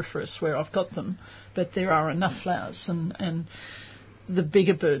floriferous where I've got them, but there are enough flowers, and the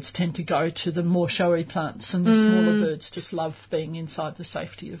bigger birds tend to go to the more showy plants, and the smaller birds just love being inside the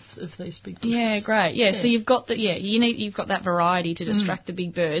safety of these big bushes. Yeah, great. Yeah, so you've got you've got that variety to distract the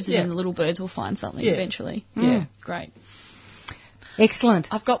big birds, and then the little birds will find something eventually. Yeah, great. Excellent.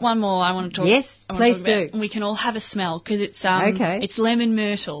 I've got one more I want to talk. Yes, please do. And we can all have a smell because it's lemon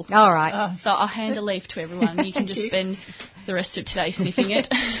myrtle. All right. So I'll hand a leaf to everyone. You can just spend the rest of today sniffing it.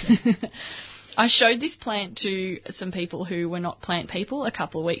 I showed this plant to some people who were not plant people a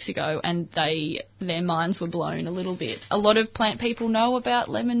couple of weeks ago, and their minds were blown a little bit. A lot of plant people know about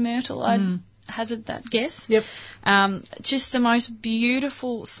lemon myrtle. I hazard that guess. Yep. Just the most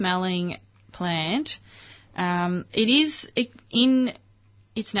beautiful smelling plant. In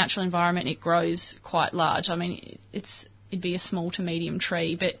its natural environment, it grows quite large. I mean, it'd be a small to medium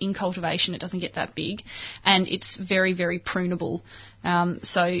tree, but in cultivation, it doesn't get that big, and it's very, very prunable.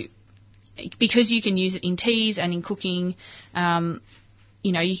 So, because you can use it in teas and in cooking,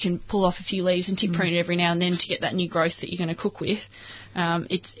 you can pull off a few leaves and tip prune it every now and then to get that new growth that you're going to cook with.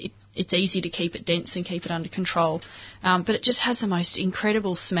 It's easy to keep it dense and keep it under control, but it just has the most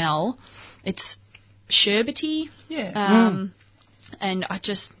incredible smell. It's sherbety,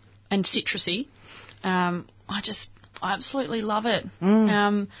 and citrusy. I absolutely love it.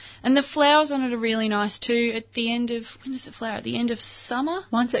 And the flowers on it are really nice too. At the end of, when does it flower? At the end of summer?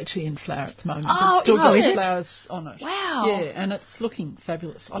 Mine's actually in flower at the moment. Oh, it's still got is it? flowers on it. Wow. Yeah, and it's looking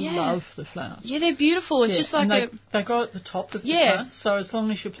fabulous. I love the flowers. Yeah, they're beautiful. It's just like they grow at the top of the plant, so as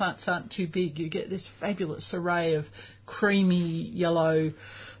long as your plants aren't too big, you get this fabulous array of creamy yellow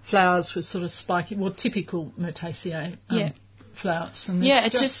flowers with sort of spiky, typical Myrtaceae flowers, and they're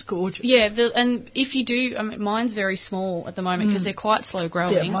just gorgeous. Yeah, and if you do, mine's very small at the moment because they're quite slow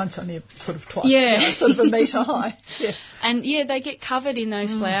growing. Yeah, mine's only sort of twice, sort of a metre high. Yeah. And they get covered in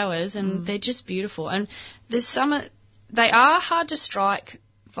those flowers, and they're just beautiful. And they are hard to strike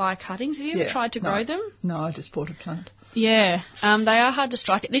via cuttings. Have you ever tried to grow them? No, I just bought a plant. Yeah, they are hard to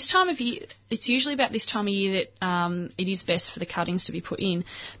strike. At this time of year, it's usually about this time of year that it is best for the cuttings to be put in.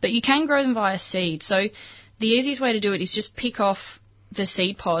 But you can grow them via seed. So the easiest way to do it is just pick off the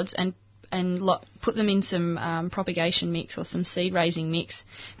seed pods and put them in some propagation mix or some seed raising mix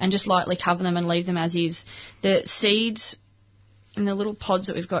and just lightly cover them and leave them as is. The seeds in the little pods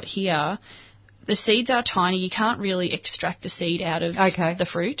that we've got here, the seeds are tiny. You can't really extract the seed out of the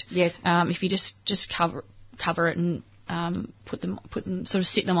fruit. Yes. If you just cover it and put them sort of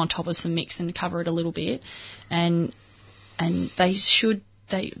sit them on top of some mix and cover it a little bit, and they should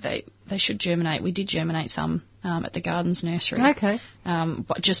germinate. We did germinate some at the Gardens nursery. Okay.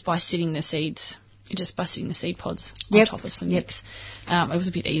 But just by sitting the seed pods on top of some mix. It was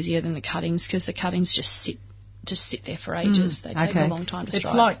a bit easier than the cuttings because the cuttings just sit there for ages. They take a long time to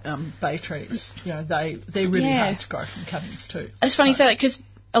strike. It's like bay trees. They're really hard to grow from cuttings too. It's funny you say that because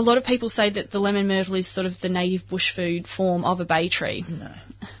a lot of people say that the lemon myrtle is sort of the native bush food form of a bay tree. No.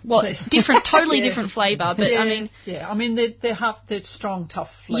 Well, totally different flavour, but they're strong, tough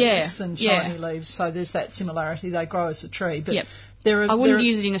leaves and shiny leaves, so there's that similarity. They grow as a tree, but I wouldn't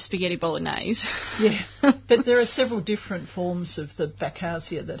use it in a spaghetti bolognese. Yeah, but there are several different forms of the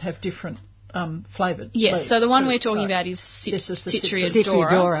Bacchausia that have different flavoured leaves. So the one we're talking about is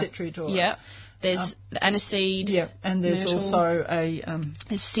Citriodora. Citriodora. Yeah. There's the aniseed. Yeah, and there's myrtle. Also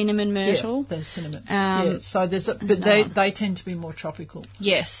there's cinnamon myrtle. Yeah, there's cinnamon. So they tend to be more tropical.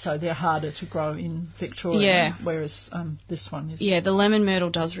 Yes. So they're harder to grow in Victoria. Yeah. Whereas this one is. Yeah, the lemon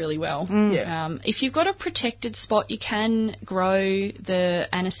myrtle does really well. Yeah. If you've got a protected spot, you can grow the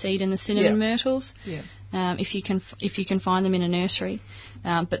aniseed and the cinnamon myrtles. Yeah. If you can find them in a nursery,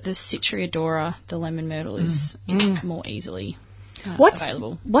 but the Citriodora, the lemon myrtle, is more easily.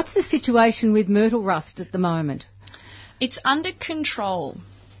 Available. What's the situation with myrtle rust at the moment? It's under control.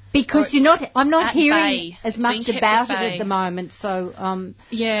 Because I'm not hearing as much about it at the moment. So I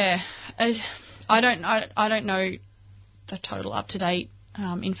don't know the total up to date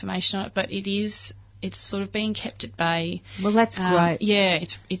information on it, but it's sort of being kept at bay. Well, that's great. Yeah,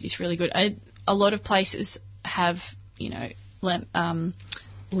 it's really good. A lot of places have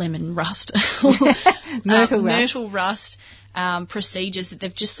lemon rust, myrtle rust. Procedures that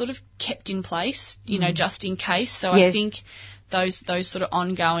they've just sort of kept in place, just in case. So I think those sort of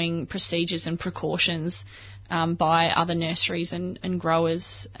ongoing procedures and precautions by other nurseries and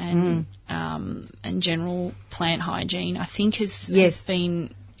growers and general plant hygiene, I think has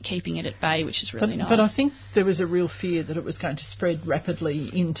been keeping it at bay, which is really nice. But I think there was a real fear that it was going to spread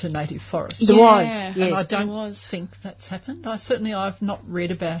rapidly into native forests. There was, yes. And I don't think that's happened. I've not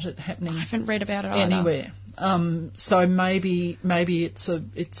read about it happening. I haven't read about it anywhere. So maybe it's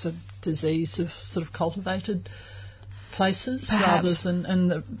a disease of sort of cultivated places. Perhaps. Rather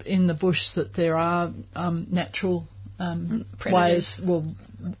than in the bush that there are natural ways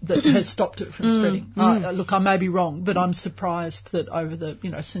that has stopped it from spreading. Look, I may be wrong, but I'm surprised that over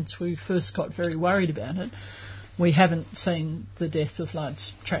since we first got very worried about it, we haven't seen the death of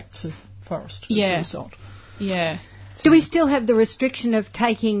large tracts of forest as a result. Yeah. Do we still have the restriction of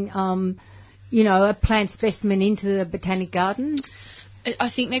taking a plant specimen into the Botanic Gardens? I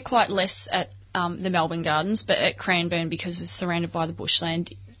think they're quite less at the Melbourne Gardens, but at Cranbourne, because we're surrounded by the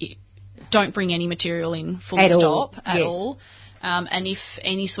bushland, don't bring any material in full stop at all. And if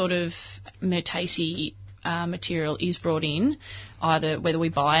any sort of Myrtaceae material is brought in, either whether we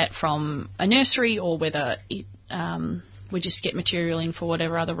buy it from a nursery or whether it, we just get material in for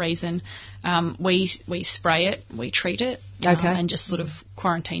whatever other reason, we spray it, we treat it, and just sort of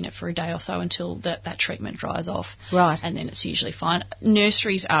quarantine it for a day or so until that treatment dries off. Right. And then it's usually fine.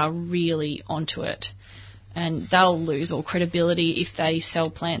 Nurseries are really onto it, and they'll lose all credibility if they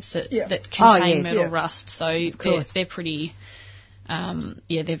sell plants that contain metal rust. So they're pretty...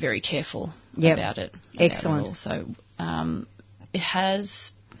 they're very careful about it. Excellent. So it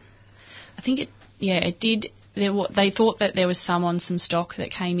has, I think it did. They thought that there was some on some stock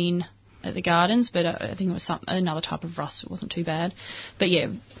that came in at the gardens, but I think it was another type of rust. It wasn't too bad. But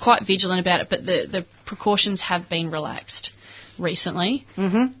quite vigilant about it. But the precautions have been relaxed recently.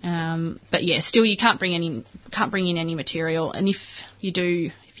 Mm-hmm. But still you can't bring in any material. And if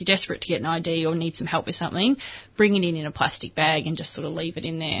you're desperate to get an ID or need some help with something, bring it in a plastic bag and just sort of leave it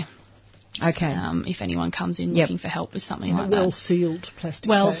in there. Okay. If anyone comes in looking for help with something like that. Well-sealed plastic bag.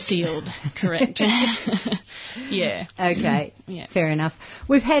 Well-sealed, correct. Yeah. Okay, fair enough.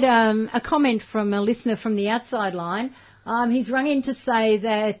 We've had a comment from a listener from the outside line. He's rung in to say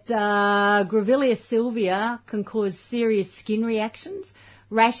that Grevillea sylvia can cause serious skin reactions,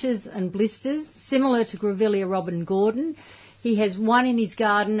 rashes and blisters, similar to Grevillea Robin Gordon. He has one in his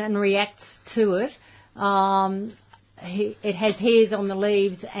garden and reacts to it. It has hairs on the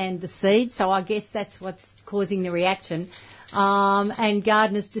leaves and the seeds, so I guess that's what's causing the reaction. And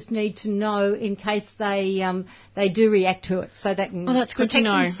gardeners just need to know in case they do react to it, so they can that's good to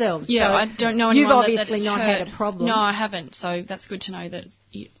know. Themselves. Yeah, so I don't know anyone you've obviously that not hurt. had a problem. No, I haven't. So that's good to know that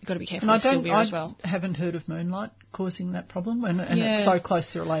you've got to be careful with sylvia as well. I haven't heard of moonlight causing that problem, and it's so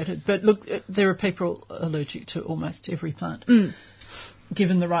closely related. But look, there are people allergic to almost every plant.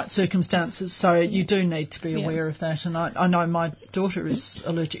 Given the right circumstances, so you do need to be aware of that. And I know my daughter is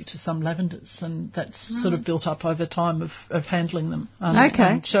allergic to some lavenders, and that's sort of built up over time of handling them.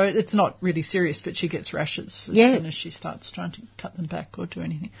 Okay. So it's not really serious, but she gets rashes as soon as she starts trying to cut them back or do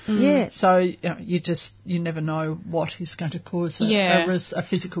anything. Yeah. So you never know what is going to cause a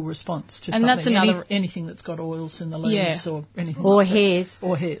physical response to something. And that's anything that's got oils in the leaves or anything or like hairs.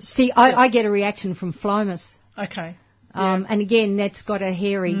 Or hairs. See, I get a reaction from phlomis. Okay. And again, that's got a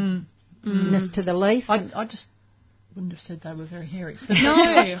hairiness to the leaf. I just wouldn't have said they were very hairy. No,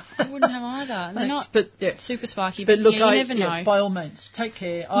 I wouldn't have either. They're not super spiky, but look, you never know. By all means, take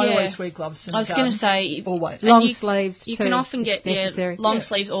care. I always wear gloves in the garden. I was going to say, always. Long sleeves You can often get long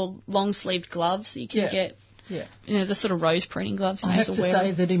sleeves or long-sleeved gloves. You can get the sort of rose pruning gloves. I have to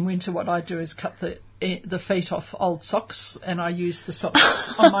say that in winter what I do is cut the feet off old socks, and I use the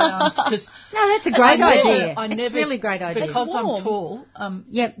socks on my arms. No, that's a great idea. It's really great idea. Because I'm tall,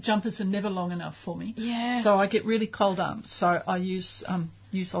 jumpers are never long enough for me. Yeah. So I get really cold arms, so I use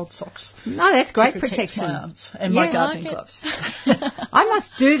old socks. No, that's great to protection. My arms and my gardening gloves. I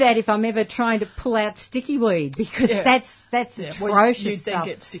must do that if I'm ever trying to pull out sticky weed, because that's atrocious you stuff.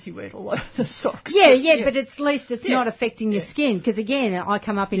 Then get sticky weed all over the socks. Yeah, but at least it's not affecting your skin, because again, I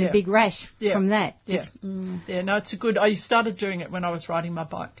come up in a big rash from that. I started doing it when I was riding my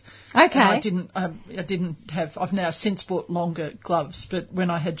bike. Okay. And I've now since bought longer gloves, but when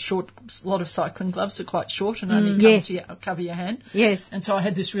I had a lot of cycling gloves are quite short and only cover your hand. Yes. And so I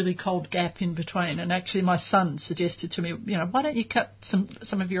had this really cold gap in between, and actually my son suggested to me, why don't you cut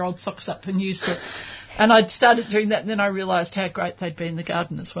some of your old socks up and use them? And I'd started doing that, and then I realised how great they'd be in the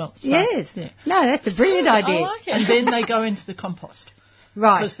garden as well. So, yes. Yeah. No, that's a brilliant idea. I like it. And then they go into the compost.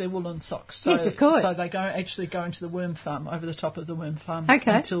 Right. Because they're woolen socks. So, yes, of course. So they go into the worm farm, over the top of the worm farm,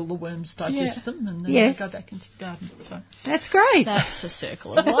 until the worms digest them, and then they go back into the garden. So that's great. That's a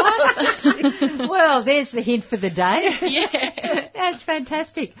circle of life. Well, there's the hint for the day. Yeah. That's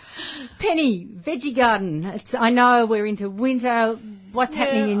fantastic. Penny, veggie garden. I know we're into winter. What's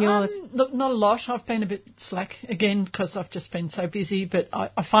happening in yours? Look, not a lot. I've been a bit slack again because I've just been so busy, but I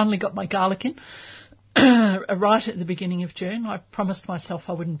finally got my garlic in. Right at the beginning of June. I promised myself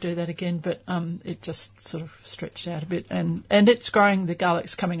I wouldn't do that again, but it just sort of stretched out a bit, and it's growing. The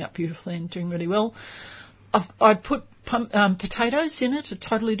garlic's coming up beautifully and doing really well. I put potatoes in at a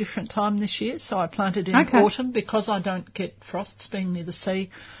totally different time this year, so I planted in autumn because I don't get frosts being near the sea.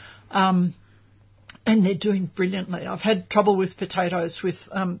 And they're doing brilliantly. I've had trouble with potatoes with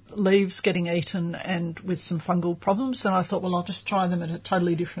leaves getting eaten and with some fungal problems, and I thought, well, I'll just try them at a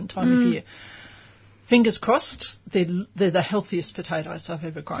totally different time of year. Fingers crossed, they're the healthiest potatoes I've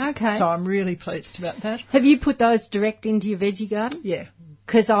ever grown. Okay. So I'm really pleased about that. Have you put those direct into your veggie garden? Yeah.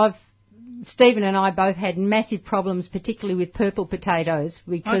 Because I've Stephen and I both had massive problems, particularly with purple potatoes,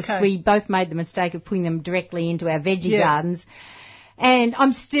 because we both made the mistake of putting them directly into our veggie gardens. And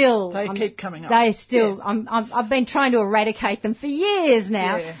They keep coming up. They still. Yeah. I've been trying to eradicate them for years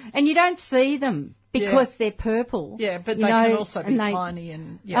now, and you don't see them because they're purple. Yeah, but they can also be tiny,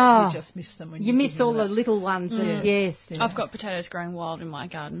 and you just miss them when you miss all the little ones. Yes, I've got potatoes growing wild in my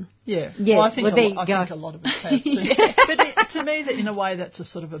garden. Yeah, well, I think a lot of us have. But to me, in a way, that's a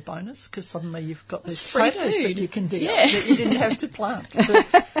sort of a bonus because suddenly you've got these potatoes that you can dig up that you didn't have to plant.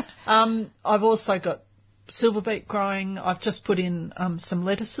 But, I've also got silver beet growing. I've just put in some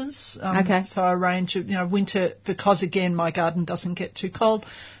lettuces. So I arrange, winter, because again my garden doesn't get too cold.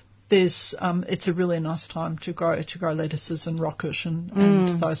 There's it's a really nice time to grow lettuces and rocket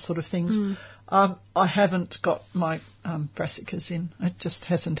and those sort of things. I haven't got my brassicas in. It just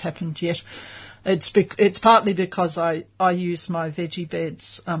hasn't happened yet. It's partly because I use my veggie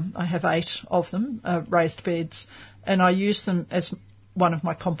beds. I have 8 of them, raised beds, and I use them as one of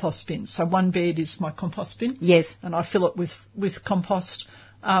my compost bins. So one bed is my compost bin. Yes. And I fill it with compost.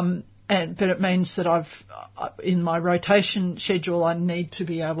 But it means that in my rotation schedule, I need to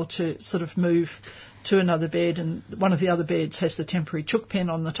be able to sort of move to another bed, and one of the other beds has the temporary chook pen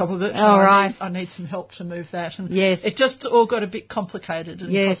on the top of it. Oh, right. I need some help to move that. And yes. It just all got a bit complicated,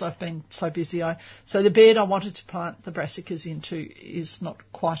 and because I've been so busy. So the bed I wanted to plant the brassicas into is not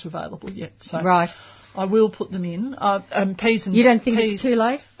quite available yet. So right. I will put them in. Peas and you don't think peas, it's too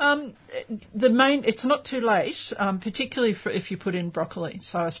late? It's not too late, particularly if you put in broccoli,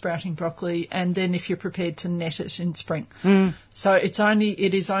 so a sprouting broccoli, and then if you're prepared to net it in spring. So it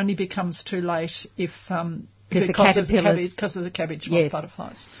only becomes too late if because of the cabbage moth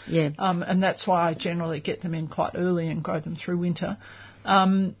butterflies. Yeah. And that's why I generally get them in quite early and grow them through winter.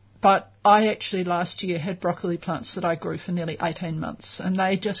 But I actually last year had broccoli plants that I grew for nearly 18 months, and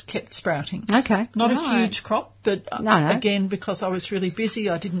they just kept sprouting. Okay. Not a huge crop, but again, because I was really busy,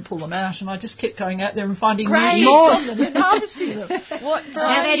 I didn't pull them out, and I just kept going out there and finding new seeds on them and harvesting them. What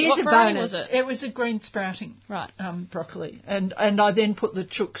variety was it? It was a green sprouting broccoli, and I then put the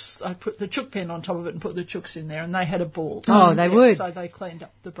chooks. I put the chook pen on top of it and put the chooks in there, and they had a ball. Oh, they would. So they cleaned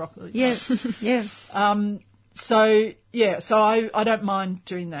up the broccoli. Yes, yeah. So I don't mind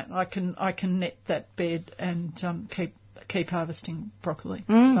doing that. I can net that bed and keep harvesting broccoli.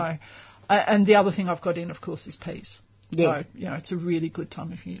 So, and the other thing I've got in, of course, is peas. Yes. So it's a really good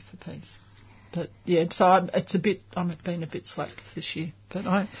time of year for peas. But so I'm being a bit slack this year.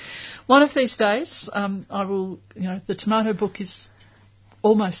 But one of these days I will. The tomato book is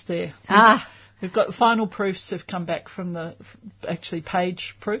almost there. We've got the final proofs have come back from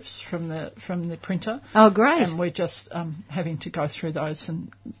page proofs from the printer. Oh, great! And we're just having to go through those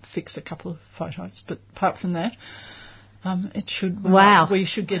and fix a couple of photos. But apart from that, it should. Wow! We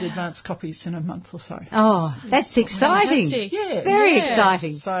should get advance copies in a month or so. Oh, that's exciting! Fantastic. Yeah, very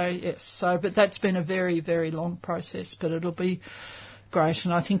exciting. So yes, but that's been a very, very long process, but it'll be great,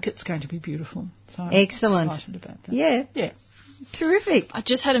 and I think it's going to be beautiful. So excellent. I'm excited about that. Yeah. Terrific. I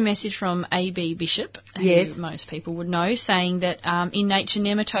just had a message from A.B. Bishop, who most people would know, saying that in nature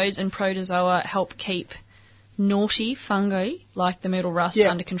nematodes and protozoa help keep naughty fungi like the myrtle rust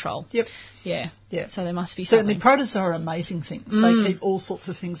under control. Yep. Yeah. So there must be certainly something. Protozoa are amazing things. They keep all sorts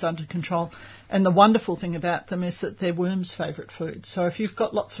of things under control. And the wonderful thing about them is that they're worms' favourite food. So if you've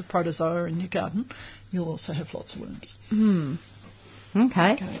got lots of protozoa in your garden, you'll also have lots of worms.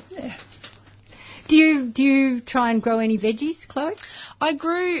 Okay. Yeah. Do you try and grow any veggies, Chloe? I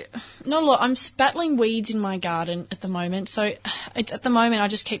grew not a lot. I'm battling weeds in my garden at the moment. So at the moment I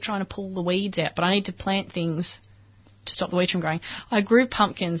just keep trying to pull the weeds out, but I need to plant things to stop the weeds from growing. I grew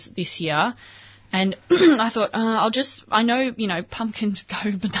pumpkins this year, and I thought I know pumpkins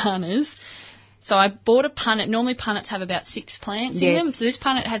go bananas. So I bought a punnet. Normally punnets have about 6 plants in them. So this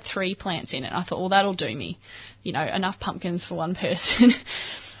punnet had 3 plants in it. I thought, well, that'll do me. Enough pumpkins for one person.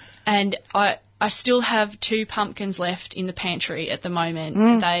 And I still have 2 pumpkins left in the pantry at the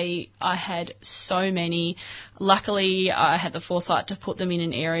moment. I had so many. Luckily, I had the foresight to put them in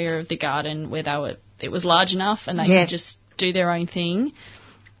an area of the garden where it was large enough and they could just do their own thing.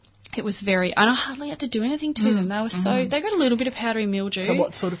 It was and I hardly had to do anything to them. They were they got a little bit of powdery mildew. So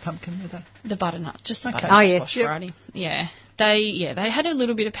what sort of pumpkin were they? The butternut, just the butternut squash variety. Yeah. They had a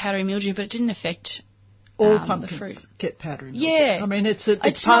little bit of powdery mildew, but it didn't affect all pumpkins get powdery mildew. Yeah. I mean, it's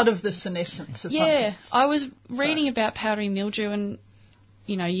part of the senescence of pumpkins. Yeah. I was reading about powdery mildew and,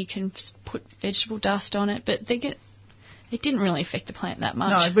 you can put vegetable dust on it, but it didn't really affect the plant that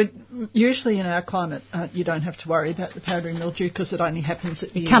much. No, but usually in our climate, you don't have to worry about the powdery mildew because it only happens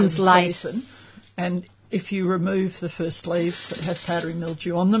at the end of the season. And if you remove the first leaves that have powdery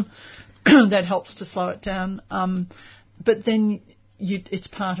mildew on them, that helps to slow it down. But then it's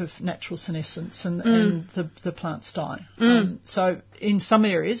part of natural senescence and the plants die. So in some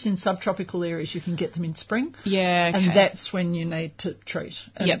areas, in subtropical areas, you can get them in spring. Yeah, okay. And that's when you need to treat.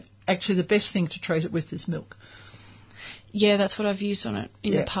 And actually the best thing to treat it with is milk. Yeah, that's what I've used on it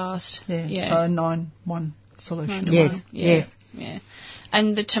in the past. Yeah. So 9-1 solution. Yes. Yeah.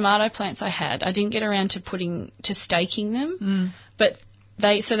 And the tomato plants I had, I didn't get around to staking them, but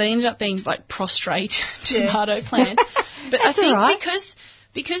they ended up being like prostrate tomato plants. But I think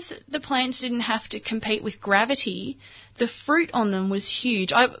because the plants didn't have to compete with gravity, the fruit on them was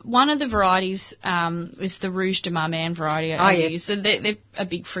huge. One of the varieties was the Rouge de Marmande variety I use. So they're a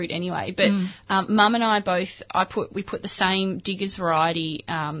big fruit anyway. But Mum and I we put the same Diggers variety.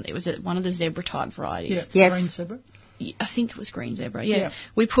 It was one of the zebra type varieties. Yeah, green zebra. I think it was green zebra. Yeah.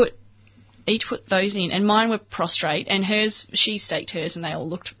 We each put those in, and mine were prostrate, and she staked hers, and they all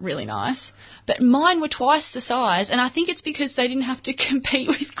looked really nice. But mine were twice the size, and I think it's because they didn't have to compete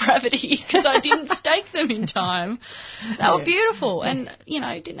with gravity, because I didn't stake them in time. They were beautiful, and,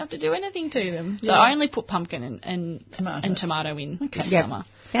 didn't have to do anything to them. So I only put pumpkin and tomato in this summer.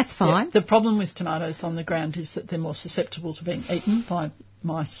 That's fine. The problem with tomatoes on the ground is that they're more susceptible to being eaten by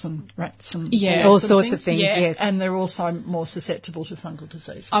mice and rats and all sorts of things. Yes. And they're also more susceptible to fungal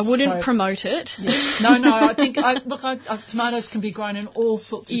disease. I wouldn't promote it. Yeah. No, I think tomatoes can be grown in all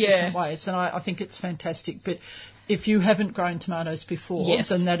sorts of different ways, and I think it's fantastic. But if you haven't grown tomatoes before,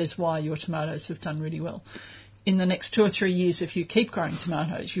 then that is why your tomatoes have done really well. In the next 2 or 3 years, if you keep growing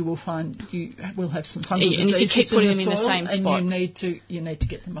tomatoes, you will find you will have some fungal diseases. And if you keep putting them in the same spot, and you need to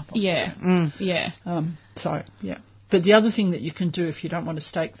get them up. Yeah. But the other thing that you can do if you don't want to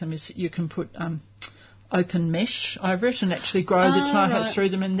stake them is you can put open mesh over it and actually grow the tomatoes through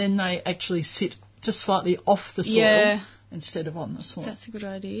them, and then they actually sit just slightly off the soil instead of on the soil. That's a good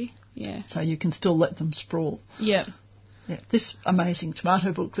idea. Yeah. So you can still let them sprawl. Yeah. Yeah, this amazing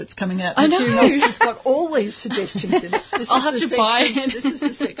tomato book that's coming out I know. It's got all these suggestions in it. I'll have to buy it. This is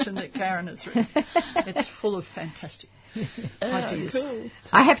the section that Karen has written. It's full of fantastic ideas. Cool.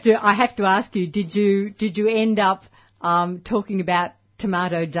 I have to ask you, did you end up talking about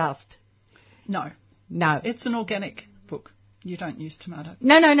tomato dust? No. It's an organic book. You don't use tomato.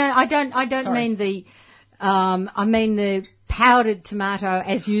 No. I don't Sorry. mean the. I mean the powdered tomato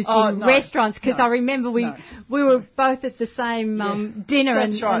as used in restaurants, because I remember we were both at the same dinner.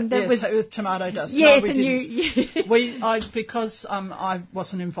 That's right. And that was with tomato dust. Yes, no, we and didn't. Because I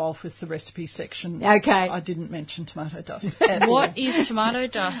wasn't involved with the recipe section. Okay. I didn't mention tomato dust. What is tomato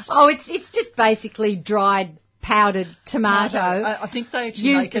dust? Oh, it's just basically dried powdered tomato. I think they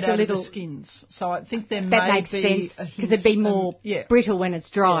actually make it out of the skins. So I think there that may makes be sense, because it'd be more brittle when it's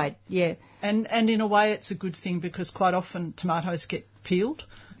dried. Yeah. And in a way it's a good thing, because quite often tomatoes get peeled,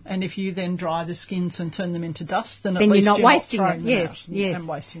 and if you then dry the skins and turn them into dust, then at least you're not wasting them. Yes. And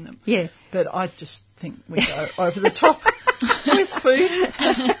wasting them. Yeah. But I just think we go over the top with food,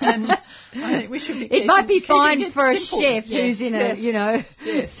 and I think we should be. It might be fine for simple. A chef who's in a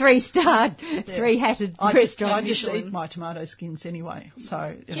 3-star, 3-hatted restaurant. I just eat my tomato skins anyway. So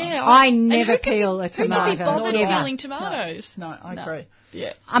I never peel a tomato. Who can be bothered peeling tomatoes? No, I agree.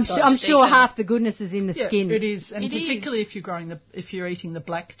 Yeah, I'm sure half the goodness is in the skin. It is, and particularly if you're eating the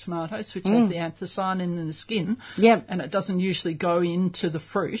black tomatoes, which have the anthocyanin in the skin. Yep. And it doesn't usually go into the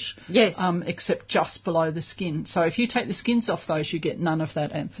fruit. Yes. Except just below the skin. So if you take the skins off those, you get none of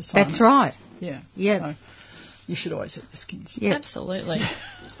that anthocyanin. That's right. Yeah. Yeah. So you should always eat the skins. Yep. Absolutely.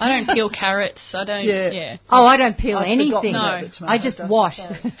 I don't peel carrots. I don't. Yeah. Oh, I don't peel anything. No. I just wash.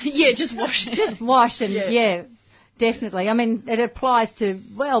 Just wash it. Just wash and definitely. I mean, it applies to,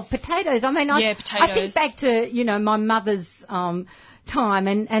 potatoes. I mean, potatoes. I think back to, my mother's time,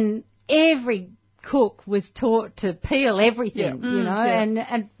 and every cook was taught to peel everything, and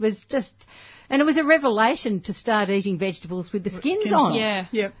it was just, and it was a revelation to start eating vegetables with the skins on. Yeah.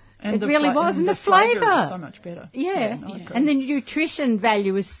 Yep. And it really was, and the flavour is so much better. Yeah. And the nutrition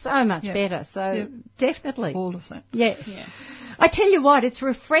value is so much better. So definitely. All of that. Yeah. I tell you what, it's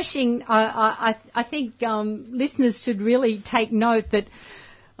refreshing. I think listeners should really take note that,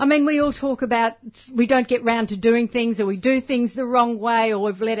 I mean, we all talk about we don't get round to doing things, or we do things the wrong way,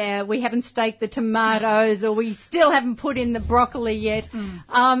 or we haven't staked the tomatoes, or we still haven't put in the broccoli yet.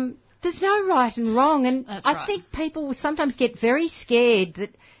 There's no right and wrong, and I think people sometimes get very scared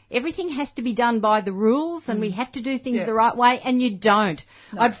that everything has to be done by the rules and we have to do things the right way, and you don't.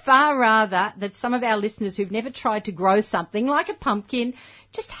 No. I'd far rather that some of our listeners who've never tried to grow something like a pumpkin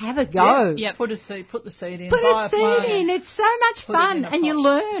just have a go. Yeah, put the seed in. Put a seed in. It's so much fun, and you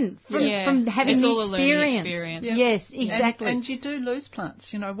learn from having it's the all experience. A learning experience. Yeah. Yes, exactly. And you do lose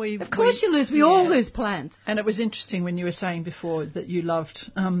plants. You know, of course you lose. We all lose plants. And it was interesting when you were saying before that you loved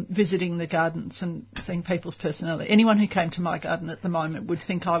visiting the gardens and seeing people's personality. Anyone who came to my garden at the moment would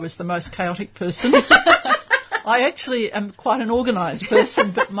think I was the most chaotic person. I actually am quite an organised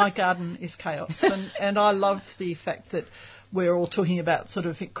person, but my garden is chaos. And I love the fact that we're all talking about sort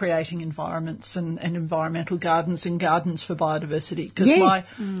of creating environments and environmental gardens and gardens for biodiversity, because my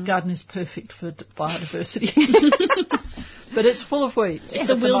garden is perfect for biodiversity. But it's full of weeds. It's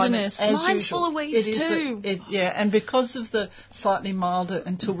a wilderness. Mine's full of weeds too. And because of the slightly milder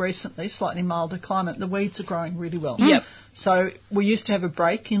climate, the weeds are growing really well. Yep. So we used to have a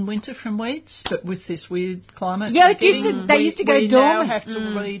break in winter from weeds, but with this weird climate, they used to go dormant. We now have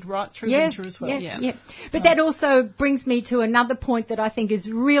to weed right through winter as well. Yeah. But that also brings me to another point that I think is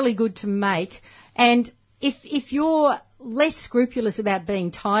really good to make. And if you're less scrupulous about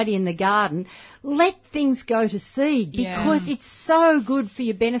being tidy in the garden, let things go to seed, because it's so good for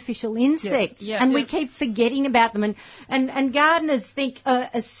your beneficial insects. And we keep forgetting about them. And gardeners think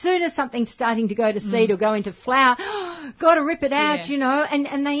as soon as something's starting to go to seed or go into flower, got to rip it out, you know,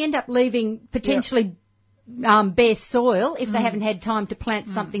 and they end up leaving potentially bare soil if they haven't had time to plant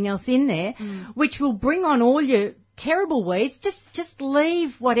something else in there, which will bring on all your terrible weeds. Just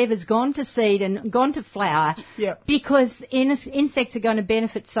leave whatever's gone to seed and gone to flower, because insects are going to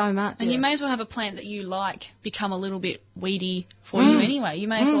benefit so much. And you may as well have a plant that you like become a little bit weedy for you anyway. You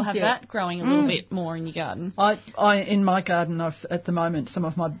may as well have that growing a little bit more in your garden. I in my garden, at the moment, some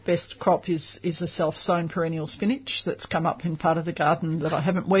of my best crop is a self-sown perennial spinach that's come up in part of the garden that I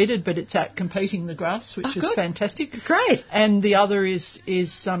haven't weeded, but it's out competing the grass, which is fantastic. Great. And the other is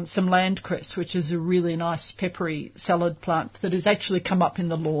some land cress, which is a really nice peppery salad plant that has actually come up in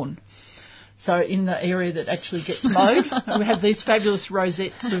the lawn. So in the area that actually gets mowed, we have these fabulous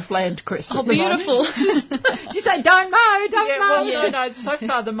rosettes of land cress. Oh, beautiful. Did you say don't mow, mow? Well, no, so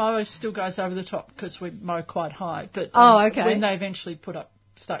far the mower still goes over the top because we mow quite high. But when they eventually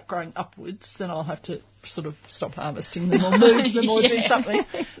start growing upwards, then I'll have to sort of stop harvesting them or move them or do something.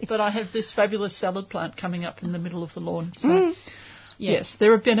 But I have this fabulous salad plant coming up in the middle of the lawn. So yes,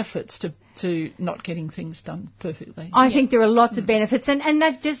 there are benefits to not getting things done perfectly. I think there are lots of benefits, and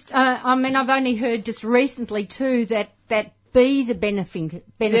they've just, I've only heard just recently too that bees are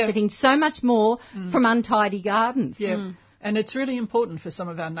benefiting so much more from untidy gardens. Yeah. And it's really important for some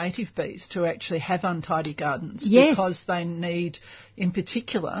of our native bees to actually have untidy gardens, because they need, in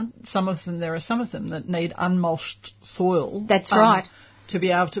particular, there are some of them that need unmulched soil. That's right. To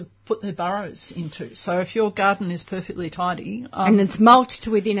be able to put their burrows into. So if your garden is perfectly tidy... and it's mulched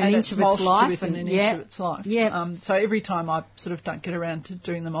within an inch of its life. So every time I sort of don't get around to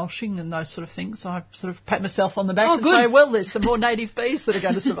doing the mulching and those sort of things, I sort of pat myself on the back and say, well, there's some more native bees that are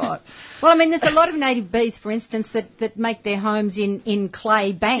going to survive. Well, I mean, there's a lot of native bees, for instance, that make their homes in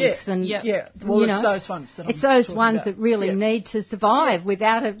clay banks. Well, it's those ones that it's those ones that really need to survive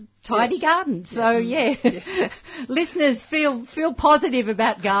without a tidy garden. So, listeners, feel positive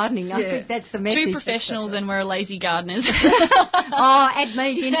about gardening. I think that's the message. Two professionals and we're lazy gardeners. Add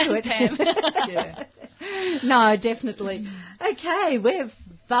meat into it, Pam. No, definitely. Okay, we're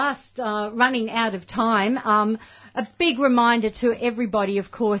fast running out of time. A big reminder to everybody, of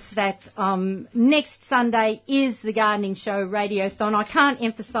course, that next Sunday is the Gardening Show Radiothon. I can't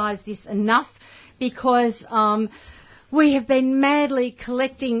emphasise this enough, because we have been madly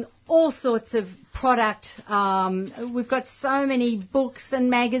collecting all sorts of product. We've got so many books and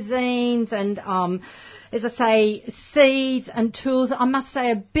magazines and, as I say, seeds and tools. I must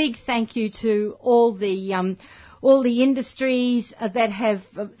say a big thank you to all the industries that have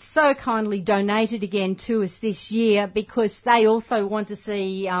so kindly donated again to us this year, because they also want to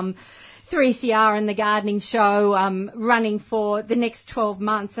see 3CR and the Gardening Show running for the next 12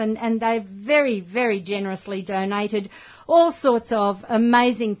 months, and they've very, very generously donated all sorts of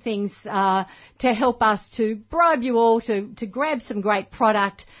amazing things to help us to bribe you all to grab some great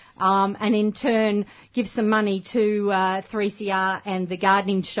product and in turn give some money to 3CR and the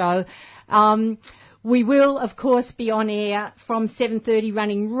Gardening Show. We will, of course, be on air from 7:30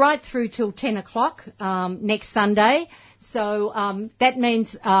 running right through till 10 o'clock next Sunday. So that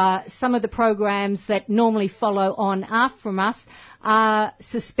means some of the programs that normally follow on from us are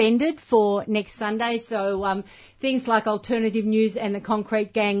suspended for next Sunday. So things like Alternative News and the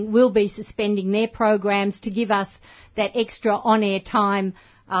Concrete Gang will be suspending their programs to give us that extra on-air time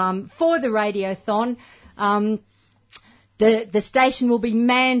for the Radiothon. The station will be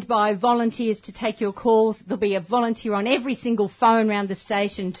manned by volunteers to take your calls. There'll be a volunteer on every single phone around the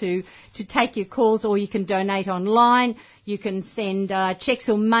station to take your calls, or you can donate online. You can send cheques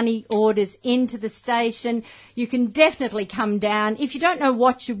or money orders into the station. You can definitely come down. If you don't know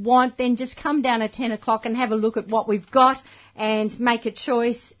what you want, then just come down at 10 o'clock and have a look at what we've got and make a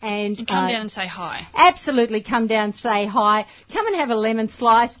choice. And come down and say hi. Absolutely, come down, say hi. Come and have a lemon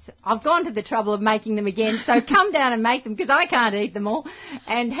slice. I've gone to the trouble of making them again, so come down and make them because I can't eat them all.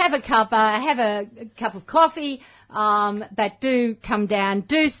 And have a cup of coffee. But do come down,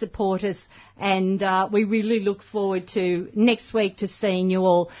 do support us, and we really look forward to next week to seeing you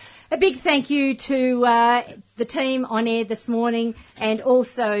all. A big thank you to the team on air this morning, and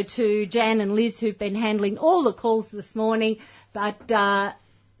also to Jan and Liz who've been handling all the calls this morning. But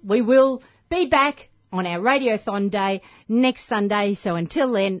we will be back on our Radiothon Day next Sunday, so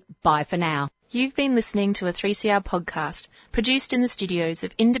until then, bye for now. You've been listening to a 3CR podcast produced in the studios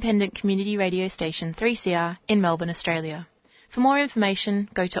of independent community radio station 3CR in Melbourne, Australia. For more information,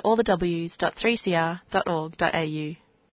 go to allthews.3cr.org.au.